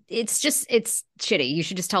shitty. You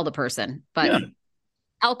should just tell the person, but yeah.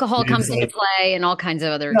 Alcohol comes into play and all kinds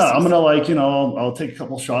of other. Yeah, I'm gonna I'll take a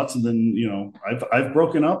couple shots and then I've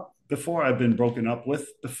broken up before. I've been broken up with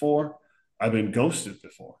before. I've been ghosted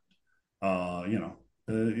before.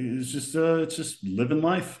 It's just living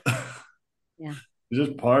life. Yeah, it's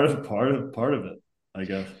just part of it, I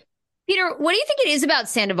guess. Peter, what do you think it is about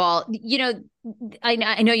Sandoval?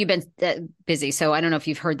 I know you've been busy, so I don't know if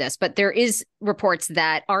you've heard this, but there is reports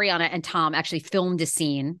that Ariana and Tom actually filmed a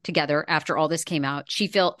scene together after all this came out. She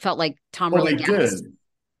felt like Tom really They gassed. did.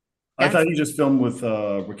 I thought he just filmed with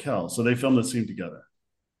Raquel, so they filmed the scene together.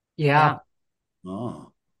 Yeah.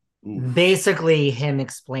 Oh, basically him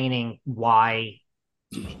explaining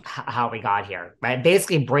how we got here, right?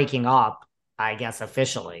 Basically breaking up, I guess,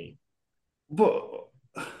 officially. But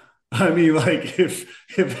I mean, like, if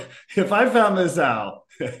I found this out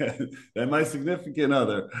that my significant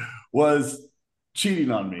other was cheating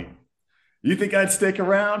on me, you think I'd stick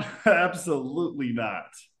around? Absolutely not.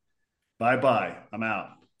 Bye bye. I'm out.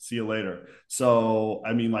 See you later. So,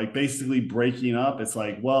 I mean, like, basically breaking up, it's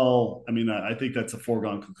like, well, I mean, I think that's a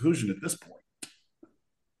foregone conclusion at this point.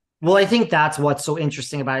 Well, I think that's what's so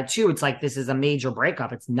interesting about it too. It's like this is a major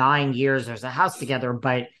breakup. It's 9 years. There's a house together,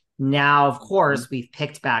 but now, of course, we've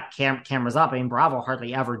picked back cameras up. I mean, Bravo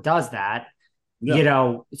hardly ever does that,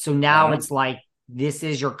 So now it's like this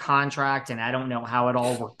is your contract, and I don't know how it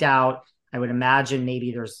all worked out. I would imagine maybe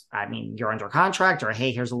you're under contract, or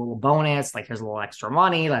hey, here's a little bonus, like here's a little extra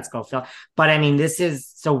money. Let's go fill. But I mean, it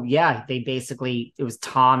was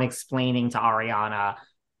Tom explaining to Ariana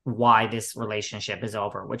why this relationship is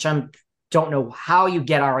over, which don't know how you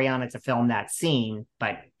get Ariana to film that scene,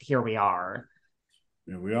 but here we are.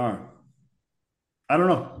 Here we are. I don't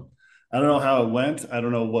know how it went. I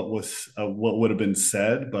don't know what would have been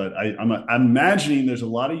said, but I'm imagining there's a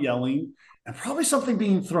lot of yelling and probably something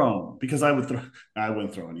being thrown, because I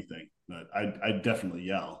wouldn't throw anything, but I'd definitely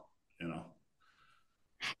yell.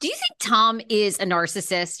 Do you think Tom is a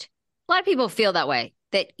narcissist? A lot of people feel that way.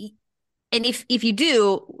 And if you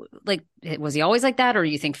do, like, was he always like that, or do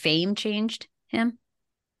you think fame changed him?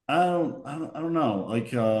 I don't know.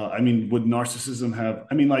 Like, I mean, would narcissism have?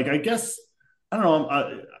 I mean, like, I guess I don't know.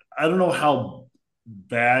 I don't know how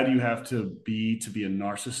bad you have to be a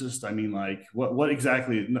narcissist. I mean, like, what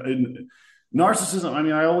exactly? Narcissism. I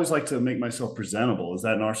mean, I always like to make myself presentable. Is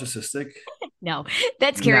that narcissistic? No,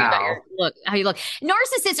 that's caring about how you look.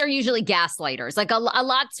 Narcissists are usually gaslighters. Like a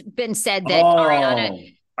lot's been said that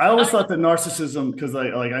Ariana. I always thought that narcissism, because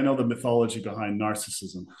I know the mythology behind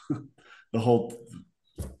narcissism, the whole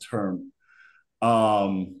term.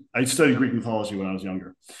 I studied Greek mythology when I was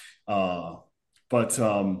younger, but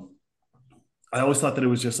I always thought that it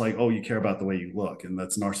was just like, oh, you care about the way you look, and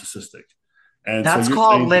that's narcissistic. And that's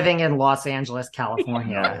called living in Los Angeles,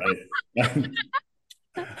 California. I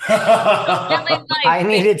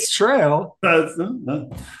mean, it's true.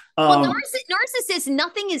 Well, narcissists,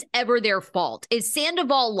 nothing is ever their fault. Is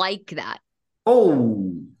Sandoval like that?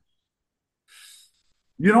 Oh,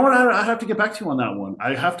 you know what? I have to get back to you on that one.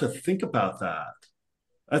 I have to think about that.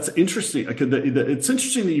 That's interesting. It's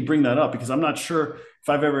interesting that you bring that up, because I'm not sure if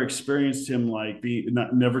I've ever experienced him like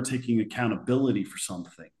never taking accountability for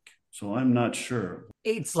something. So I'm not sure.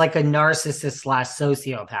 It's like a narcissist /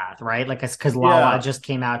 sociopath, right? Like, because Lala just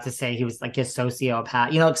came out to say he was like a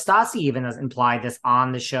sociopath. Stassi even has implied this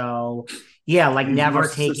on the show. Yeah, like he's never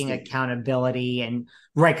taking accountability, and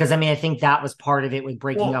right, because I mean, I think that was part of it with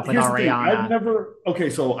breaking up with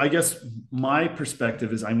Ariana. So I guess my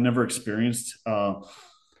perspective is I've never experienced him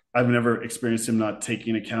not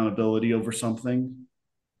taking accountability over something.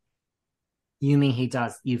 You mean he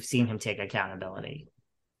does? You've seen him take accountability?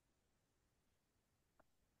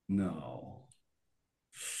 No.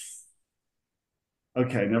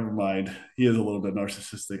 Okay, never mind. He is a little bit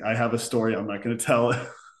narcissistic. I have a story. I'm not going to tell it.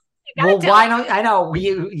 Well, why don't I know?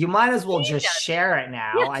 You might as well just share it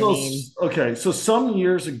now. So some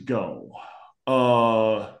years ago,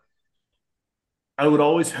 I would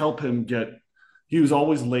always help him he was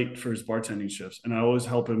always late for his bartending shifts, and I always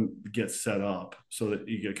help him get set up so that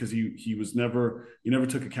because he never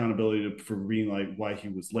took accountability for being like why he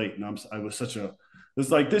was late. And I was such a, it's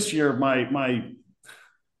like this year, my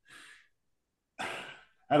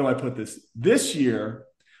how do I put this? This year,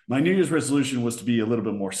 my New Year's resolution was to be a little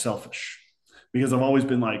bit more selfish, because I've always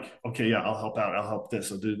been like, okay, yeah, I'll help out. I'll help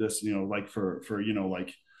this. I'll do this, like for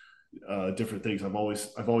different things. I've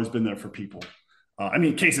always been there for people. I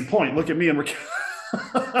mean, case in point, look at me and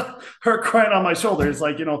her crying on my shoulder. It's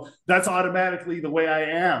like, that's automatically the way I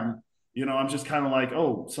am. I'm just kind of like,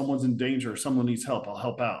 oh, someone's in danger, someone needs help, I'll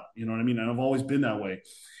help out. You know what I mean? And I've always been that way.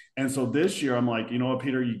 And so this year I'm like, you know what,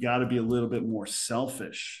 Peter, you got to be a little bit more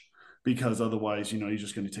selfish, because otherwise, you're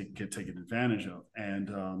just going to get taken advantage of.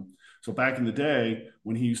 And so back in the day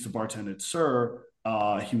when he used to bartend at Sir,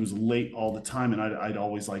 he was late all the time, and I'd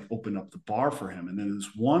always like open up the bar for him. And then this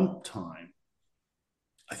one time,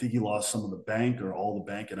 I think he lost some of the bank or all the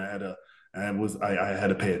bank, and I had to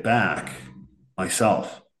pay it back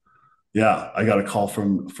myself. Yeah, I got a call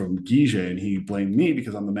from Guille, and he blamed me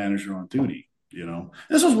because I'm the manager on duty.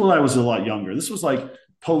 This was when I was a lot younger. This was like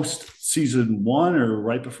post season one or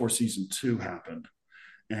right before season two happened,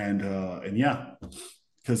 and yeah,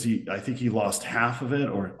 because I think he lost half of it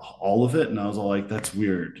or all of it, and I was all like, that's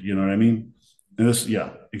weird. You know what I mean? And this, yeah,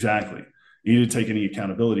 exactly. He didn't take any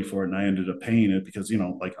accountability for it, and I ended up paying it because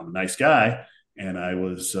like I'm a nice guy, and I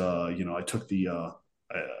was, I took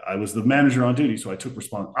I was the manager on duty, so I took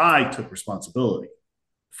responsibility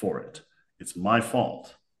for it. It's my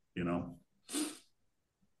fault, you know.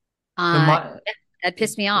 The Uh, mo- that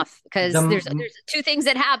pissed me off because there's the two things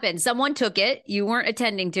that happened. Someone took it. You weren't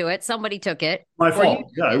attending to it. Somebody took it. My Or you fault. took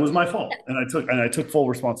Yeah, it it. was my fault, and I took full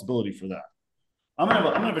responsibility for that. I'm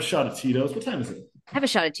gonna have a shot of Tito's. What time is it? Have a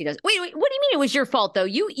shot at Tito's. Wait, what do you mean it was your fault though?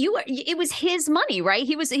 It was his money, right?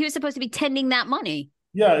 He was supposed to be tending that money.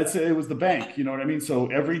 Yeah, it was the bank. You know what I mean? So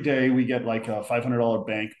every day we get like a $500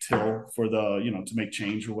 bank till for the to make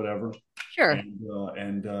change or whatever. Sure.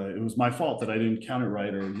 And it was my fault that I didn't count it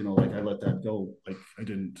right, or like I let that go. Like I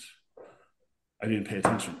didn't pay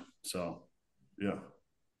attention. So yeah.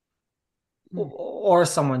 or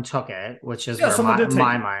someone took it, which is Yeah, where someone did take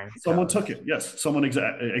my it. mind Someone goes. took it. Yes, someone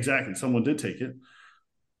exactly. Someone did take it.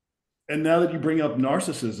 And now that you bring up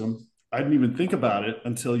narcissism, I didn't even think about it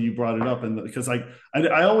until you brought it up, and because I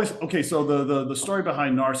always okay. So the story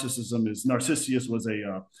behind narcissism is Narcissus was it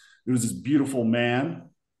was this beautiful man,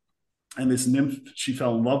 and this nymph, she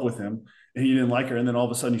fell in love with him, and he didn't like her, and then all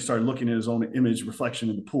of a sudden he started looking at his own image reflection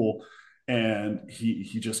in the pool, and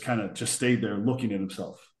he just kind of just stayed there looking at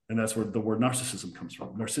himself, and that's where the word narcissism comes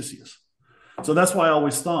from, Narcissus. So that's why I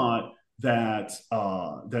always thought that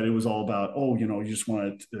it was all about, you just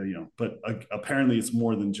want to, but apparently it's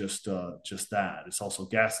more than just that. It's also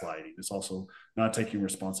gaslighting. It's also not taking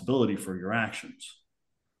responsibility for your actions.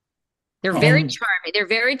 They're very And charming. They're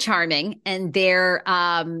very charming, and they're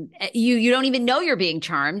you don't even know you're being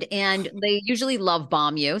charmed, and they usually love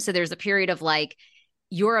bomb you. So there's a period of like,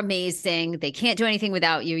 you're amazing. They can't do anything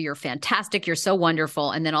without you. You're fantastic. You're so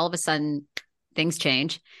wonderful, and then all of a sudden, things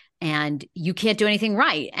change, and you can't do anything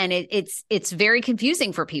right, and it's very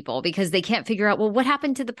confusing for people because they can't figure out, well, what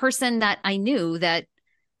happened to the person that I knew that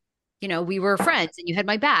we were friends and you had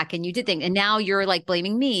my back and you did things, and now you're like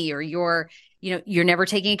blaming me, or you're never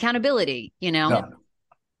taking accountability. Yeah.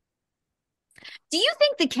 Do you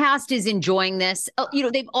think the cast is enjoying this?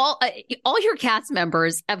 They've all your cast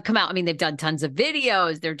members have come out. I mean, they've done tons of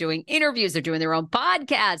videos. They're doing interviews. They're doing their own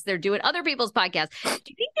podcasts. They're doing other people's podcasts. Do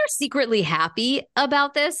you think they're secretly happy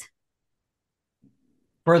about this?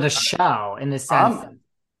 for the show, in the sense that,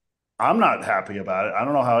 I'm not happy about it. I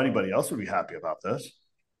don't know how anybody else would be happy about this.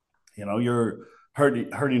 You're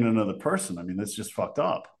hurting another person. I mean, that's just fucked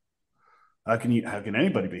up. How can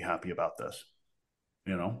anybody be happy about this?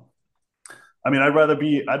 You know? I mean, I'd rather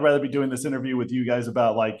be doing this interview with you guys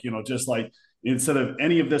about just like instead of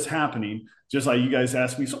any of this happening, just like you guys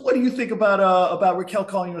ask me, so what do you think about Raquel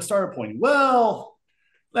calling you a starter point? Well,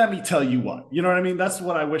 let me tell you what. You know what I mean? That's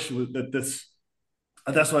what I wish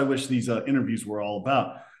that's what I wish these interviews were all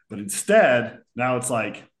about. But instead, now it's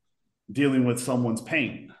like dealing with someone's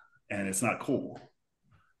pain, and it's not cool.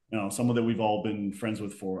 Someone that we've all been friends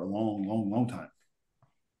with for a long, long, long time.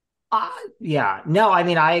 yeah, no, I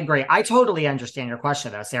mean, I agree. I totally understand your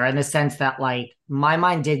question though, Sarah, in the sense that like my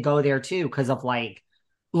mind did go there too, because of like,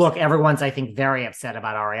 look, everyone's, I think, very upset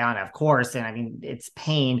about Ariana, of course. And I mean, it's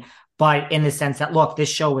pain, but in the sense that, look, this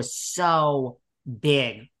show was so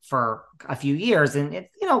big for a few years. And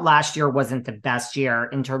last year wasn't the best year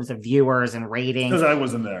in terms of viewers and ratings. Because I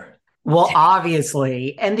wasn't there. Well,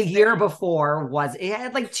 obviously. And the year before it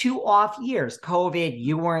had like 2 off years. COVID,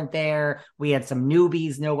 you weren't there. We had some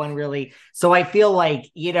newbies, no one really. So I feel like,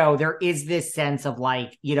 there is this sense of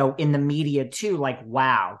like, in the media too, like,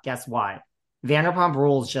 wow, guess what? Vanderpump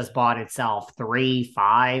Rules just bought itself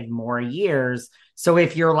 3-5 more years. So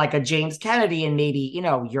if you're like a James Kennedy and maybe,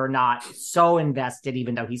 you're not so invested,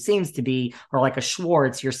 even though he seems to be, or like a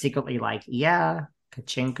Schwartz, you're secretly like, yeah,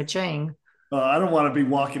 ka-ching, ka-ching. I don't want to be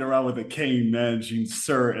walking around with a cane managing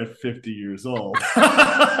Sir at 50 years old.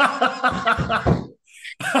 Sorry.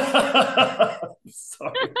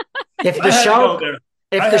 If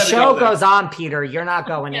the show goes on, Peter, you're not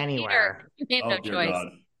going anywhere. Peter, you have no choice. God.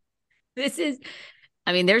 There's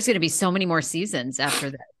going to be so many more seasons after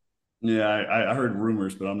that. Yeah, I heard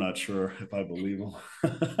rumors, but I'm not sure if I believe them.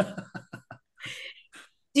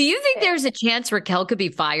 Do you think there's a chance Raquel could be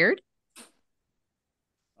fired?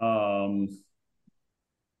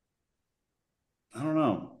 I don't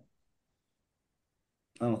know.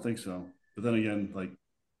 I don't think so. But then again, like,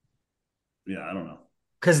 yeah, I don't know.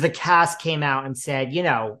 because the cast came out and said,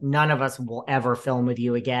 none of us will ever film with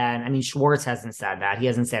you again. I mean, Schwartz hasn't said that. He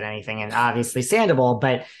hasn't said anything. And obviously Sandoval,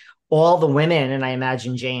 but all the women, and I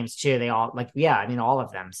imagine James too, they all all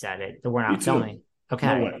of them said it, that we're not filming. Okay.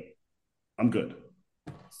 No way. I'm good.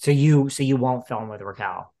 So you won't film with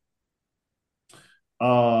Raquel?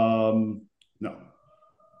 No.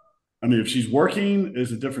 I mean, if she's working,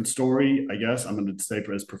 is a different story. I guess I'm going to stay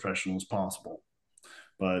as professional as possible,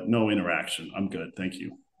 but no interaction. I'm good. Thank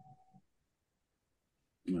you.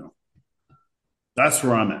 That's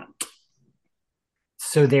where I'm at.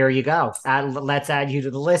 So there you go. Let's add you to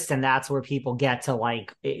the list, and that's where people get to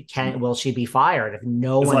will she be fired if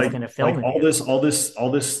no one's going to film all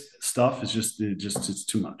this stuff is just it's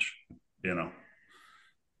too much.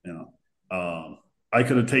 I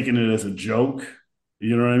could have taken it as a joke.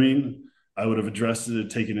 You know what I mean? I would have addressed it and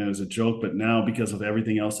taken it as a joke, but now because of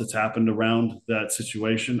everything else that's happened around that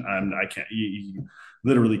situation, I can't. You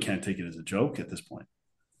literally can't take it as a joke at this point.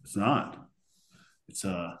 It's not. It's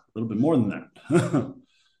a little bit more than that.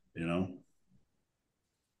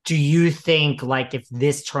 Do you think if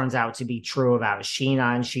this turns out to be true about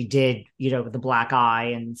Scheana and she did, the black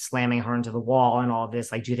eye and slamming her into the wall and all this,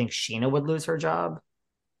 do you think Scheana would lose her job?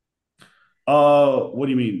 What do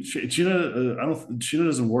you mean? Scheana, Scheana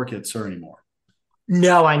doesn't work at SUR anymore.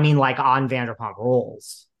 No, I mean on Vanderpump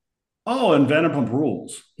Rules. Oh, and Vanderpump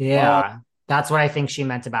Rules. Yeah. That's what I think she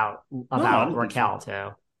meant about Raquel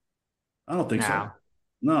too. I don't think so.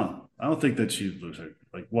 No, I don't think that she'd lose her.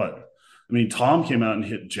 What? I mean, Tom came out and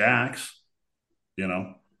hit Jax,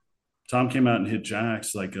 Tom came out and hit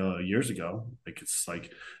Jax years ago.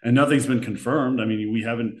 And nothing's been confirmed. I mean,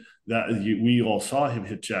 we all saw him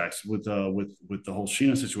hit Jax with the whole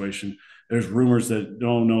Scheana situation. There's rumors that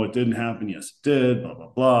no, it didn't happen. Yes, it did. Blah blah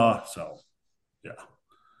blah. So, yeah.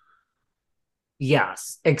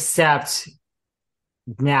 Yes, except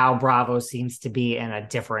now Bravo seems to be in a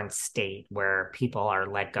different state where people are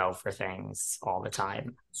let go for things all the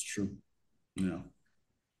time. It's true. Yeah.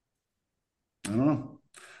 I don't know.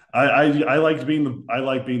 I like being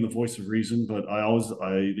the voice of reason, but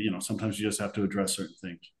sometimes you just have to address certain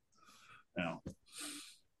things.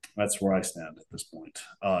 That's where I stand at this point.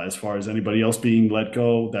 As far as anybody else being let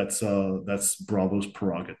go, that's Bravo's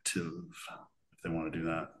prerogative if they want to do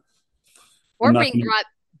that. Or being brought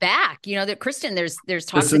back. That Kristen, there's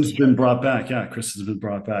talk. Kristen's been brought back. Yeah, Kristen's been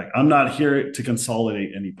brought back. I'm not here to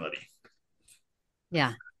consolidate anybody.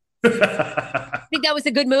 Yeah. I think that was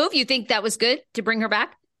a good move. You think that was good to bring her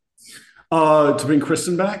back? To bring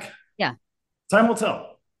Kristen back? Yeah. Time will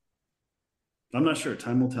tell. I'm not sure.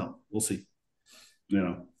 Time will tell. We'll see.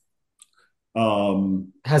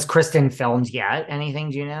 Has Kristen filmed yet? Anything,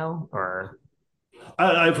 do you know? Or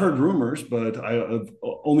I've heard rumors, but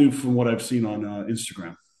only from what I've seen on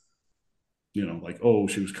Instagram. She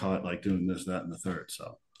was caught doing this, that, and the third.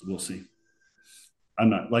 So we'll see. I'm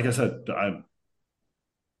not, like I said, I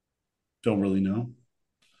don't really know.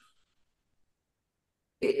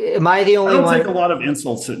 Am I the only one? I don't take a lot of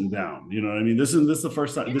insults sitting down. You know what I mean? This is the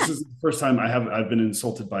first time. Yeah. This is the first time I've been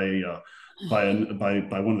insulted by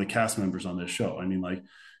one of the cast members on this show. I mean,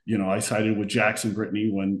 I sided with Jackson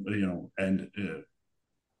Brittany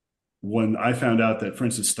when I found out that, for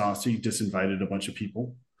instance, Stassi disinvited a bunch of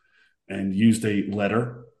people and used a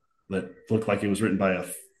letter that looked like it was written by a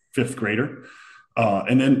fifth grader,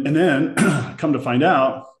 and then come to find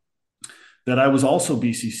out that I was also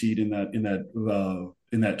BCC'd in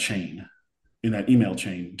that chain, in that email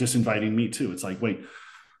chain, disinviting me too. It's wait,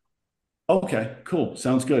 okay, cool,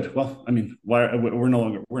 sounds good. Well, I mean, we're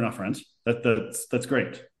not friends. That's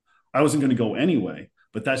great. I wasn't going to go anyway,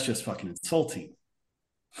 but that's just fucking insulting,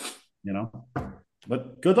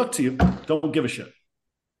 But good luck to you. Don't give a shit.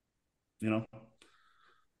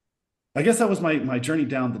 I guess that was my journey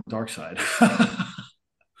down the dark side.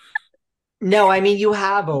 No, I mean, you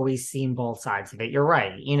have always seen both sides of it. You're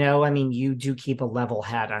right. I mean, you do keep a level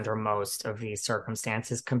head under most of these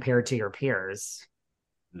circumstances compared to your peers.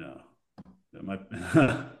 Yeah,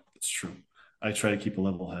 it's true. I try to keep a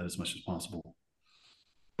level head as much as possible.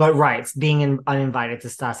 But right, being uninvited to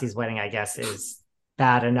Stassi's wedding, I guess, is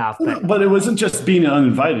bad enough. But it wasn't just being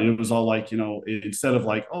uninvited. It was all instead of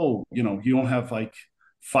you don't have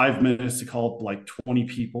 5 minutes to call up 20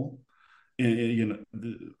 people, you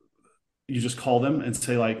just call them and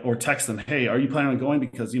say or text them, hey, are you planning on going?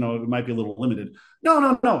 Because, it might be a little limited.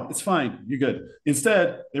 No, it's fine. You're good.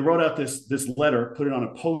 Instead, they wrote out this letter, put it on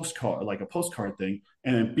a postcard, a postcard thing,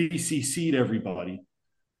 and then BCC'd everybody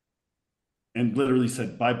and literally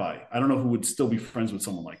said, bye-bye. I don't know who would still be friends with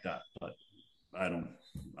someone like that, but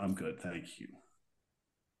I'm good. Thank you.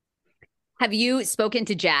 Have you spoken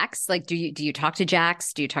to Jax? Like, do you talk to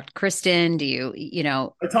Jax? Do you talk to Kristen? Do you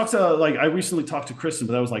know? I recently talked to Kristen,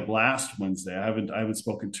 but that was like last Wednesday. I haven't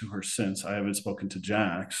spoken to her since. I haven't spoken to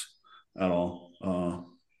Jax at all.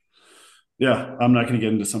 Yeah, I'm not going to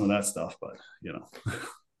get into some of that stuff, but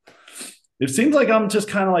it seems like I'm just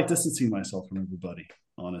kind of like distancing myself from everybody,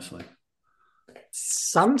 honestly.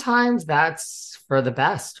 Sometimes that's for the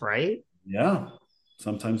best, right? Yeah,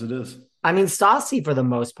 sometimes it is. I mean, Stassi, for the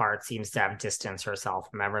most part, seems to have distanced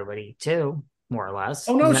herself from everybody too, more or less.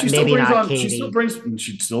 Oh no, she still Maybe brings not on. Katie.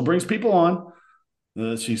 She still brings people on.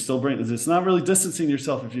 She still brings. It's not really distancing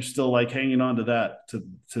yourself if you're still like hanging on to that. To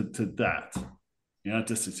that, you're not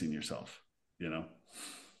distancing yourself.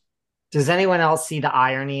 Does anyone else see the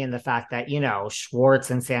irony in the fact that,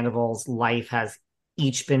 Schwartz and Sandoval's life has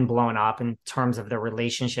each been blown up in terms of their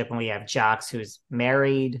relationship? And we have Jax, who's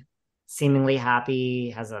married, seemingly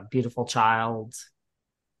happy, has a beautiful child.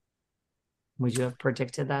 Would you have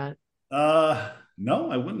predicted that?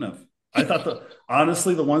 No, I wouldn't have. I thought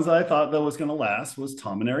honestly, the ones that I thought that was going to last was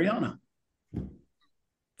Tom and Ariana.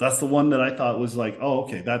 That's the one that I thought was like, oh,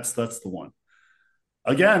 okay, that's the one.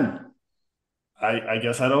 Again, I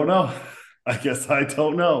guess I don't know. I guess I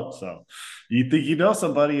don't know. So you think you know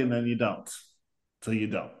somebody and then you don't. So you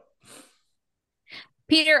don't.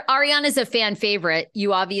 Peter, Ariana's a fan favorite.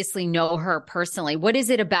 You obviously know her personally. What is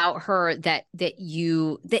it about her that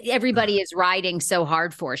everybody is riding so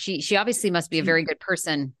hard for? She obviously must be a very good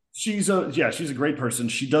person. She's a great person.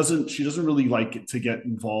 She doesn't really like to get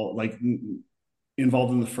involved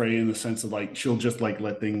in the fray, in the sense of like she'll just like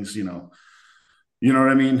let things, you know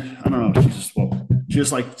what I mean? I don't know. She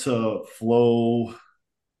just like to flow.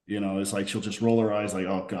 It's like she'll just roll her eyes like,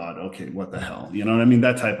 oh God, okay, what the hell? You know what I mean?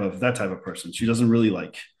 That type of person. She doesn't really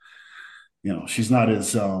like, she's not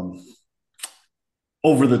as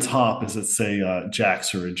over the top as, let's say,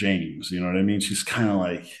 Jax or a James. You know what I mean? She's kind of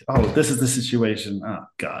like, oh, this is the situation. Oh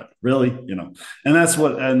God, really? And that's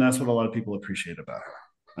what a lot of people appreciate about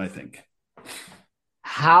her, I think.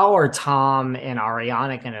 How are Tom and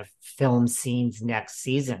Ariana going to film scenes next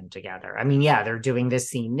season together? I mean, yeah, they're doing this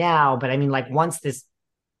scene now, but I mean, like once this,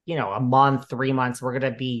 a month, 3 months, we're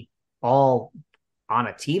going to be all on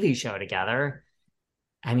a TV show together.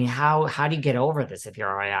 I mean, how do you get over this if you're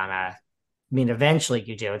Ariana? I mean, eventually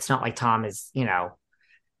you do. It's not like Tom is,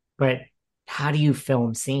 but how do you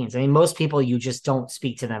film scenes? I mean, most people, you just don't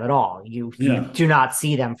speak to them at all. You do not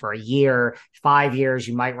see them for a year, 5 years.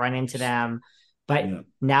 You might run into them, but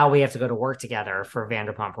now we have to go to work together for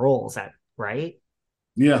Vanderpump Rules, right?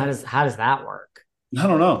 Yeah. How does that work? I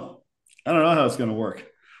don't know how it's going to work.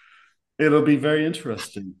 It'll be very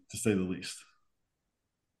interesting, to say the least.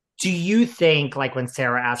 Do you think, like when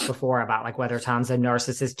Sarah asked before about like whether Tom's a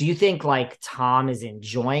narcissist, do you think like Tom is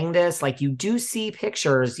enjoying this? Like you do see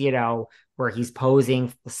pictures, where he's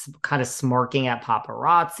posing, kind of smirking at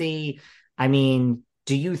paparazzi. I mean,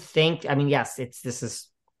 do you think, yes, this is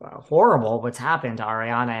horrible what's happened to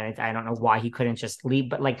Ariana, and I don't know why he couldn't just leave,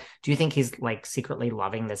 but like, do you think he's like secretly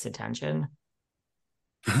loving this attention?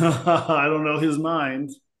 I don't know his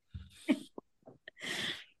mind.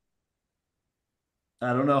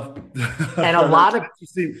 I don't know. And a lot of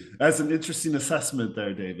that's an interesting assessment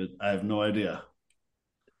there, David. I have no idea.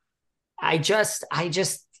 I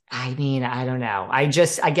mean, I don't know. I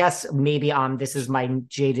guess maybe this is my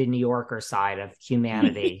jaded New Yorker side of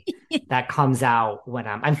humanity that comes out when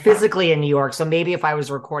I'm physically in New York. So maybe if I was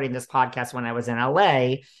recording this podcast when I was in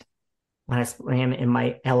LA, when I am in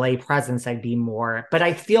my LA presence, I'd be more, but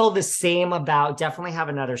I feel the same about, definitely have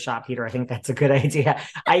another shot, Peter. I think that's a good idea.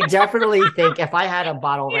 I definitely think if I had a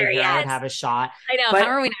bottle right here, I would have a shot. I know. How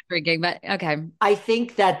are we not drinking? But okay. I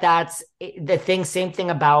think that's the thing. Same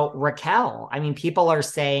thing about Raquel. I mean, people are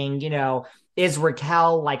saying, is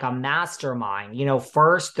Raquel like a mastermind?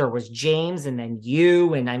 First there was James and then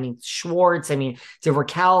you, and I mean, Schwartz. I mean,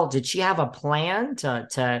 did she have a plan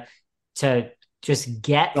to just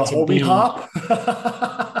get the to be hop?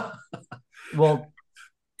 Well,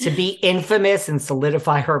 to be infamous and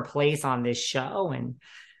solidify her place on this show? And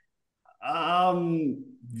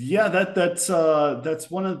yeah, that's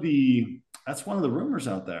one of the rumors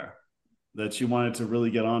out there, that she wanted to really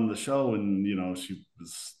get on the show, and she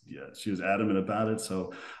was adamant about it.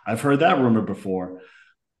 So I've heard that rumor before.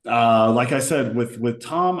 Like I said, with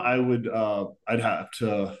Tom, I'd have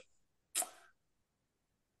to,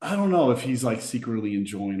 I don't know if he's like secretly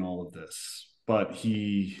enjoying all of this, but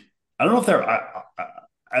I don't know if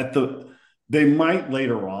they're they might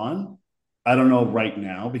later on. I don't know right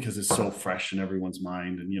now because it's so fresh in everyone's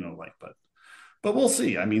mind, and but we'll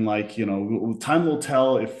see. I mean, time will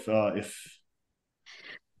tell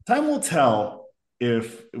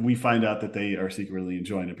if we find out that they are secretly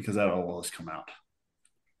enjoying it, because that'll always come out.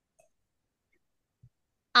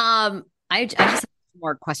 I just have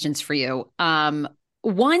more questions for you.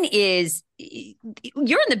 One is,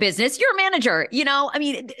 you're in the business, you're a manager, I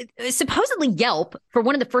mean, supposedly Yelp, for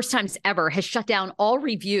one of the first times ever, has shut down all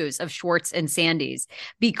reviews of Schwartz and Sandy's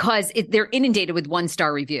because they're inundated with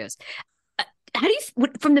 1-star reviews. How do you,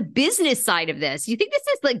 from the business side of this, you think this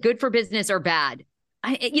is like good for business or bad?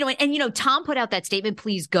 Tom put out that statement,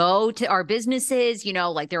 please go to our businesses,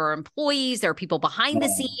 like there are employees, there are people behind the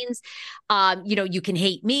scenes. You can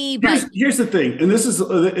hate me, but here's the thing. And this is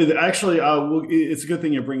actually, it's a good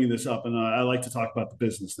thing you're bringing this up. And I like to talk about the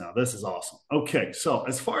business now. This is awesome. Okay. So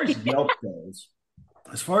as far as Yelp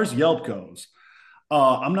goes,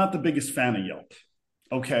 I'm not the biggest fan of Yelp.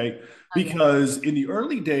 Okay. Because in the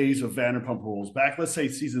early days of Vanderpump Rules, back, let's say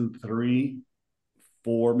season 3,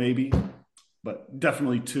 4, maybe, but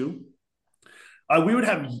definitely 2. We would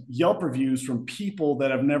have Yelp reviews from people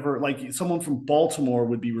that have never, like someone from Baltimore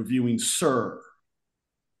would be reviewing Sir.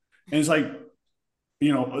 And it's like,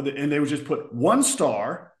 and they would just put 1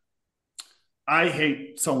 star, I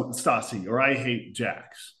hate Stassi, or I hate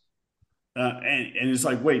Jax. And it's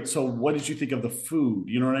like, wait, so what did you think of the food?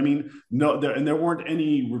 You know what I mean? No, there weren't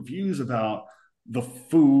any reviews about the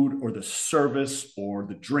food or the service or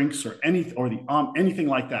the drinks or anything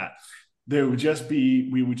like that.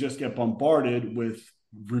 We would just get bombarded with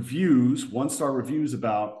reviews, 1-star reviews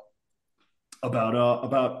about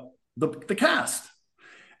the cast.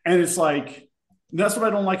 And it's like, that's what I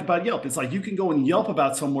don't like about Yelp. It's like, you can go and Yelp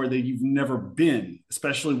about somewhere that you've never been,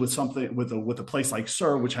 especially with something with a place like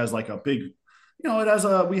Sir, which has like a big,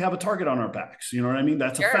 we have a target on our backs. You know what I mean?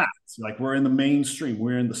 That's a fact. Like, we're in the mainstream,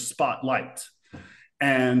 we're in the spotlight.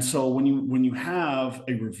 And so when you have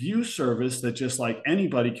a review service that just like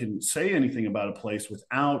anybody can say anything about a place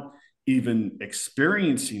without even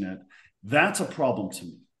experiencing it, that's a problem to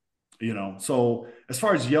me. So as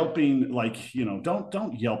far as Yelping, like,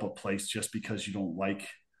 don't Yelp a place just because you don't like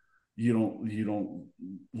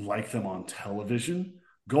them on television.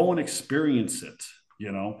 Go and experience it,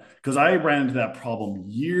 because I ran into that problem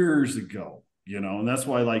years ago, and that's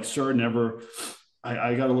why, like, Sir never.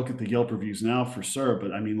 I got to look at the Yelp reviews now for Sir,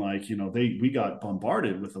 but I mean, like, we got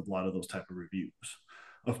bombarded with a lot of those type of reviews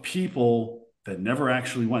of people that never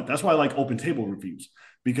actually went. That's why I like open table reviews,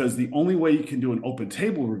 because the only way you can do an open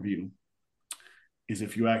table review is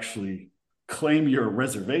if you actually claim your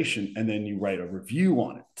reservation and then you write a review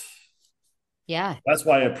on it. Yeah. That's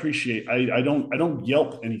why I don't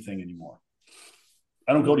Yelp anything anymore.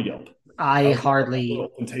 I don't go to Yelp. I hardly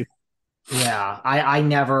open table. Yeah, I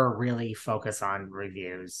never really focus on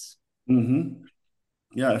reviews. Mm-hmm.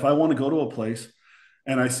 Yeah, if I want to go to a place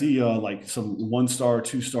and I see like some 1-star or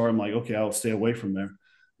 2-star, I'm like, okay, I'll stay away from there.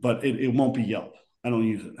 But it won't be Yelp. I don't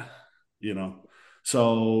use it,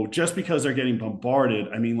 So just because they're getting bombarded,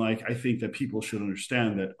 I mean, like, I think that people should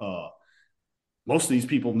understand that most of these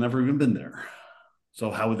people have never even been there.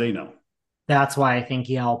 So how would they know? That's why I think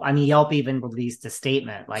Yelp even released a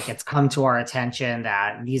statement, like, it's come to our attention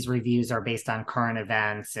that these reviews are based on current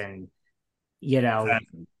events and,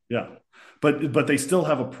 Exactly. Yeah. But they still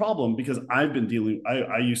have a problem, because I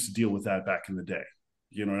used to deal with that back in the day.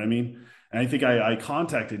 You know what I mean? And I think I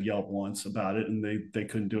contacted Yelp once about it, and they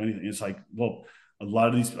couldn't do anything. It's like, well, a lot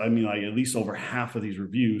of these, I mean, like, at least over half of these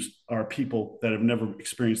reviews are people that have never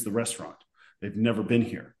experienced the restaurant. They've never been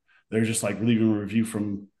here. They're just like leaving a review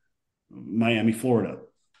from Miami, Florida.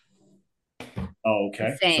 Oh,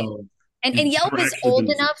 okay. So, and Yelp is old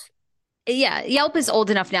enough. Yeah, Yelp is old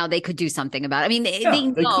enough now. They could do something about it. I mean, they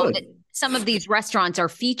know that some of these restaurants are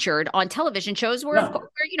featured on television shows where, of course,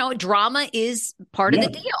 drama is part of the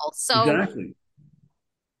deal. So exactly.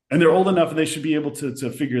 And they're old enough, and they should be able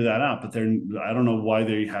to figure that out. But I don't know why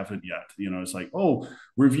they haven't yet. It's like, oh,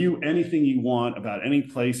 review anything you want about any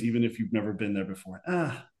place, even if you've never been there before.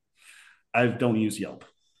 I don't use Yelp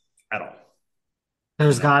at all.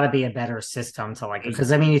 There's got to be a better system to, like,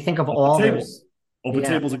 because I mean, you think of all those. Open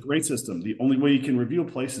Table is a great system. The only way you can review a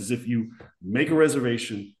place is if you make a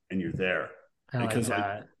reservation and you're there. Because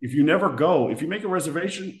if you make a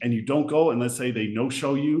rereservation and you don't go, and let's say they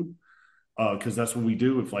no-show you, because that's what we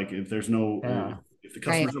do. If there's no, if the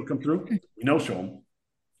customers don't come through, we no-show them.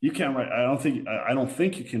 You can't write. I don't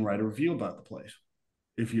think you can write a review about the place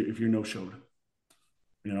if you're no-showed.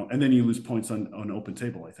 And then you lose points on Open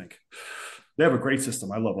Table. I think they have a great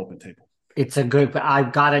system. I love Open Table. It's a good, I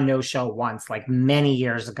got a no-show once, like many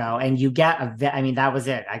years ago, and you get that was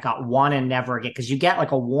it. I got one and never again, because you get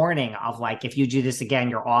like a warning of, like, if you do this again,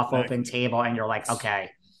 you're off Open Table, and you're like,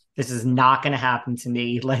 okay. This is not going to happen to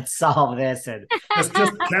me. Let's solve this. And just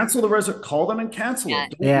cancel the reservation. Call them and cancel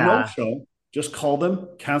it. Don't no show. Just call them,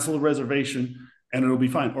 cancel the reservation, and it'll be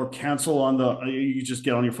fine. Or cancel on you just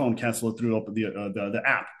get on your phone, cancel it through the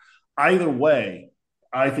app. Either way,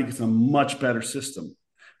 I think it's a much better system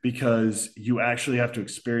because you actually have to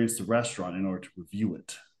experience the restaurant in order to review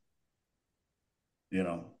it.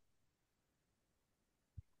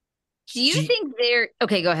 Do you think they're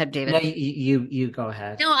okay? Go ahead, David. No, you go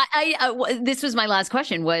ahead. No, I this was my last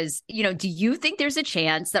question was, do you think there's a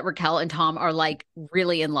chance that Raquel and Tom are like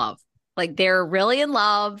really in love? Like they're really in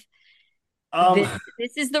love.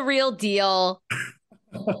 This is the real deal.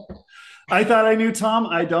 I thought I knew Tom.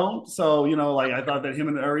 I don't. So, I thought that him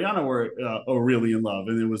and Ariana were really in love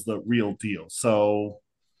and it was the real deal. So.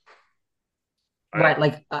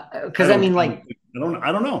 Right. Because I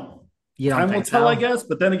don't know. Time will tell, I guess.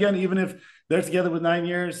 But then again, even if they're together with 9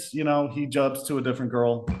 years, he jumps to a different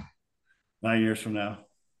girl 9 years from now.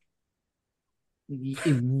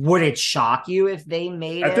 Would it shock you if they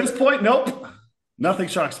made At this point, nope. Nothing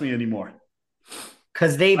shocks me anymore.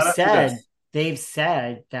 Because they've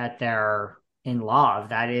said that they're in love.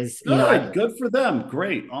 That is good for them.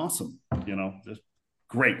 Great. Awesome. Just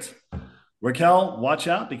great. Raquel, watch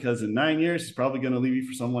out because in 9 years, he's probably going to leave you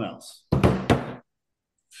for someone else.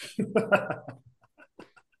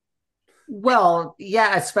 Well,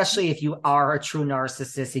 yeah, especially if you are a true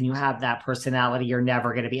narcissist and you have that personality, you're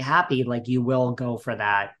never going to be happy. Like you will go for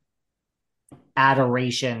that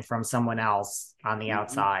adoration from someone else on the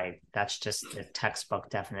outside. That's just the textbook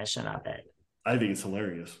definition of it. I think it's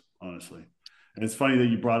hilarious, honestly. And it's funny that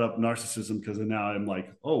you brought up narcissism because now I'm like,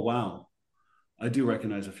 oh, wow. I do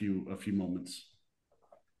recognize a few moments.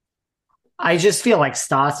 I just feel like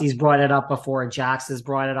Stassi's brought it up before. Jax has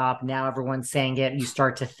brought it up. Now everyone's saying it. You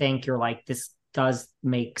start to think you're like, this does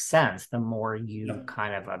make sense the more you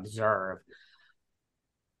kind of observe.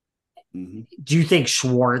 Mm-hmm. Do you think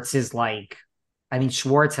Schwartz is like,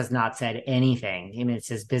 Schwartz has not said anything. It's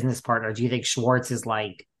his business partner. Do you think Schwartz is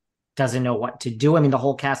like, doesn't know what to do? The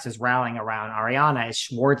whole cast is rallying around Ariana. Is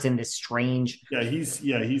Schwartz in this strange? Yeah, he's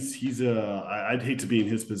I'd hate to be in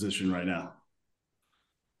his position right now.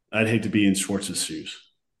 I'd hate to be in Schwartz's shoes.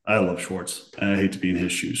 I love Schwartz, and I hate to be in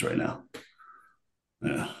his shoes right now.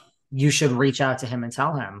 Yeah. You should reach out to him and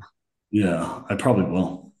tell him. Yeah, I probably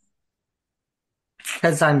will.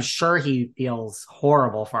 Because I'm sure he feels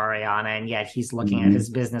horrible for Ariana, and yet he's looking at his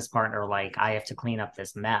business partner like, I have to clean up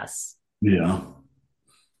this mess. Yeah.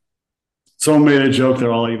 Someone made a joke.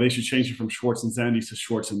 They're all like, they should change it from Schwartz and Zandy's to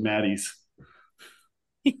Schwartz and Maddie's.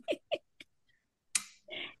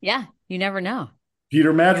 Yeah, you never know.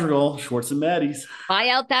 Peter Madrigal, Schwartz and Maddie's. Buy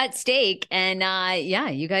out that steak, and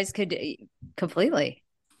you guys could completely.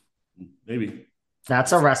 Maybe.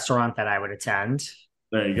 That's a restaurant that I would attend.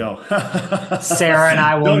 There you go. Sarah and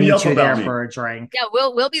I will meet you there for a drink. Yeah,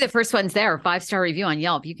 we'll be the first ones there. 5-star review on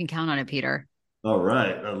Yelp. You can count on it, Peter. All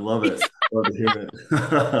right. I love it. Love to hear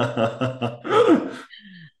it.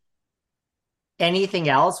 Anything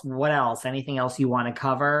else? What else? Anything else you want to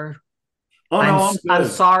cover? Oh, I'm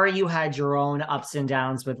sorry you had your own ups and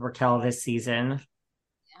downs with Raquel this season.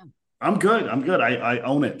 Yeah. I'm good. I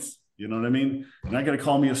own it. You know what I mean? You're not going to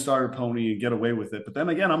call me a starter pony and get away with it. But then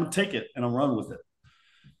again, I'm going to take it and I'm run with it.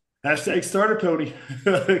 Hashtag starter pony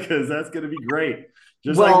because that's going to be great.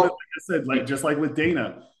 Like I said, just like with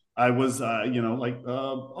Dana, I was, I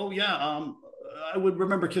would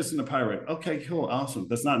remember kissing a pirate. Okay, cool. Awesome.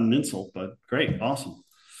 That's not an insult, but great. Awesome.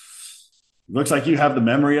 Looks like you have the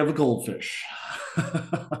memory of a goldfish.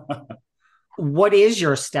 What is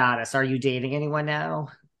your status? Are you dating anyone now?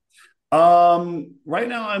 Right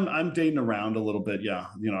now I'm dating around a little bit. Yeah.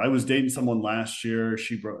 I was dating someone last year.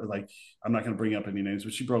 She broke, I'm not going to bring up any names,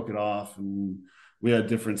 but she broke it off and we had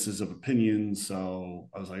differences of opinion. So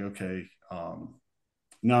I was like, okay.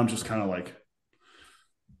 Now I'm just kind of like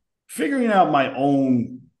figuring out my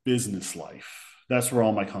own business life. That's where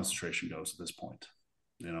all my concentration goes at this point,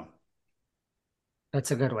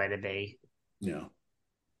 That's a good way to be. Yeah.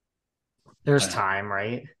 There's time,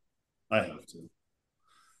 right? I have to.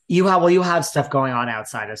 You have stuff going on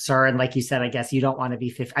outside of SUR. And like you said, I guess you don't want to be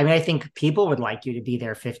 50. I think people would like you to be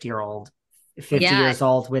their 50 years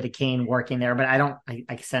old with a cane working there. But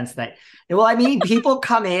I sense that. Well, people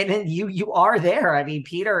come in and you are there.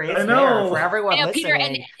 Peter is there for everyone listening. Peter,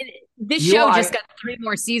 and this show just got 3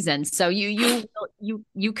 more seasons. So you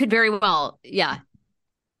could very well, yeah.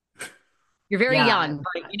 You're very young,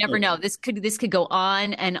 but you never know. This could go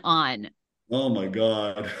on and on. Oh my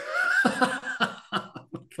God.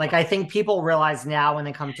 I think people realize now when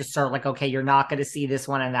they come to SUR, okay, you're not going to see this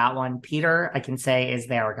one and that one. Peter, I can say, is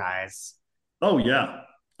there, guys. Oh yeah.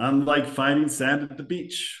 I'm like finding sand at the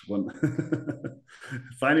beach.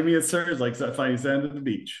 Finding me at Sir is like finding sand at the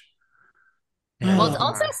beach. Well, it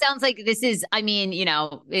also sounds like this is, I mean,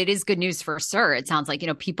 it is good news for Sir. It sounds like,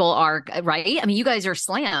 people are right. I mean, you guys are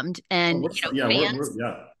slammed and, fans.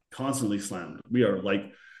 We're constantly slammed. We are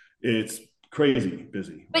like, it's crazy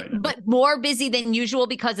busy. But more busy than usual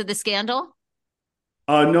because of the scandal?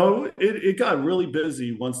 No, it got really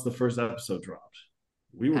busy once the first episode dropped.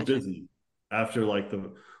 We were busy after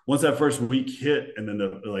once that first week hit, and then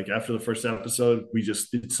after the first episode, we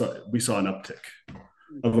saw an uptick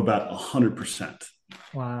of about 100%.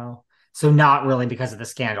 Wow. So not really because of the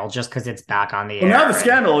scandal, just because it's back on the air. Now the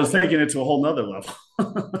scandal is taking it to a whole nother level.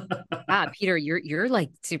 Peter, you're like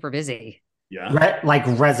super busy. Yeah.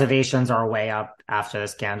 Reservations are way up after the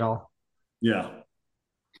scandal. Yeah.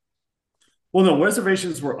 Well, no,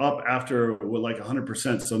 reservations were up after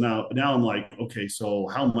 100%. So now I'm like, okay, so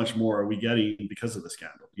how much more are we getting because of the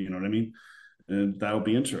scandal? You know what I mean? And that'll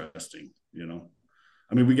be interesting.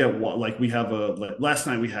 I mean, we get last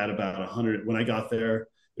night we had about 100. When I got there,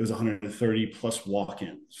 it was 130 plus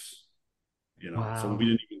walk-ins. Wow. So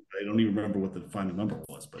I don't even remember what the final number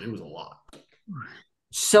was, but it was a lot.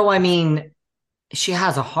 So, I mean, she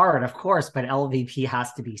has a heart, of course, but LVP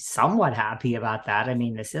has to be somewhat happy about that. I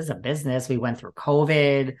mean, this is a business. We went through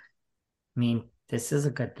COVID. I mean, this is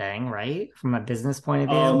a good thing, right? From a business point of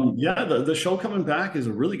view. Yeah, the show coming back is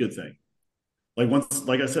a really good thing.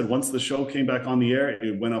 Like I said, once the show came back on the air,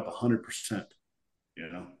 it went up 100%.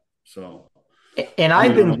 So. And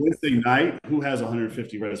on a Wednesday night, who has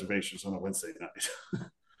 150 reservations on a Wednesday night?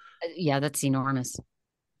 Yeah, that's enormous.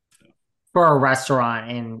 For a restaurant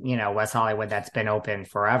in, West Hollywood that's been open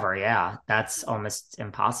forever, yeah, that's almost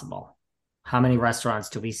impossible. How many restaurants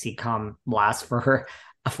do we see come last for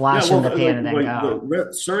a flash in the pan and then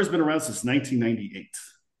go? Sir has been around since 1998.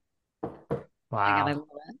 Wow. I love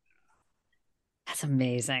it. That's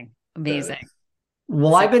amazing. Amazing.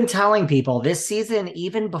 Well, I've been telling people this season,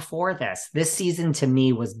 even before this season to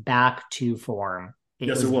me was back to form. It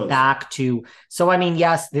was back to. So, I mean,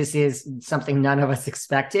 yes, this is something none of us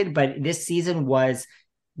expected, but this season was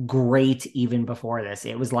great even before this.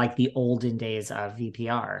 It was like the olden days of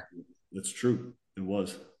VPR. It's true. It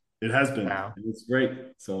was. It has been. Wow. It's great.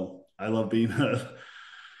 So I love being.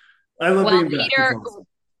 Being Peter,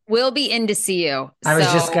 we'll be in to see you. I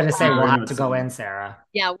was just going to say we'll have to go in, Sarah.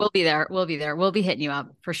 Yeah, we'll be there. We'll be hitting you up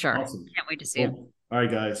for sure. Awesome. Can't wait to see you. All right,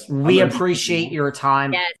 guys. We appreciate your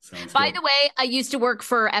time. Yes. By the way, I used to work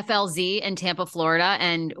for FLZ in Tampa, Florida,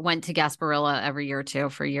 and went to Gasparilla every year too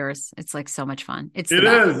for years. It's like so much fun. It's a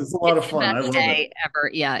lot of fun. I love it. Ever.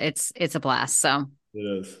 Yeah, it's a blast. So it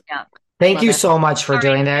is. Yeah. Thank you so much for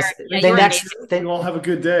doing this. You all have a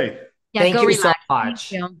good day. Yeah, thank you so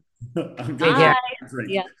much. I'm good.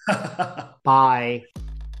 Yeah. Bye.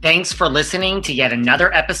 Thanks for listening to yet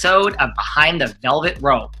another episode of Behind the Velvet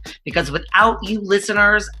Rope. Because without you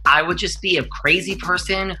listeners, I would just be a crazy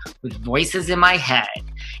person with voices in my head.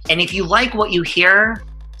 And if you like what you hear,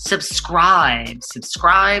 subscribe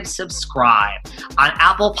on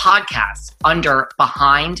Apple Podcasts under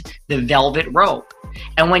Behind the Velvet Rope.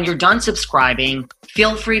 And when you're done subscribing,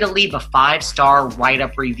 feel free to leave a 5-star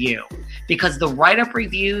write-up review, because the write-up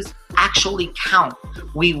reviews actually count.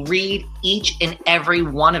 We read each and every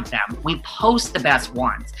one of them. We post the best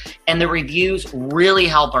ones, and the reviews really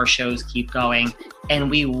help our shows keep going. And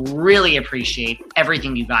we really appreciate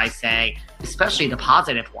everything you guys say, especially the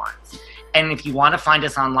positive ones. And if you want to find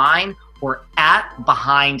us online, we're at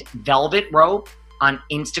Behind Velvet Rope on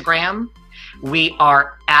Instagram. We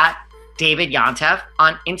are at David Yontef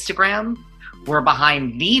on Instagram. We're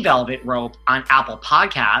Behind the Velvet Rope on Apple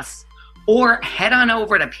Podcasts. Or head on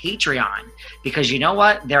over to Patreon, because you know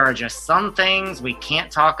what? There are just some things we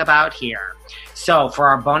can't talk about here. So for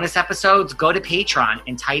our bonus episodes, go to Patreon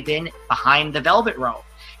and type in Behind the Velvet Rope.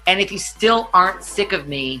 And if you still aren't sick of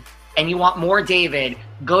me and you want more David,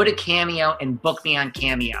 go to Cameo and book me on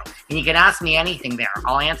Cameo. And you can ask me anything there.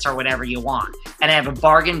 I'll answer whatever you want. And I have a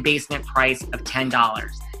bargain basement price of $10.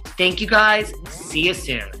 Thank you guys. See you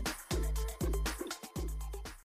soon.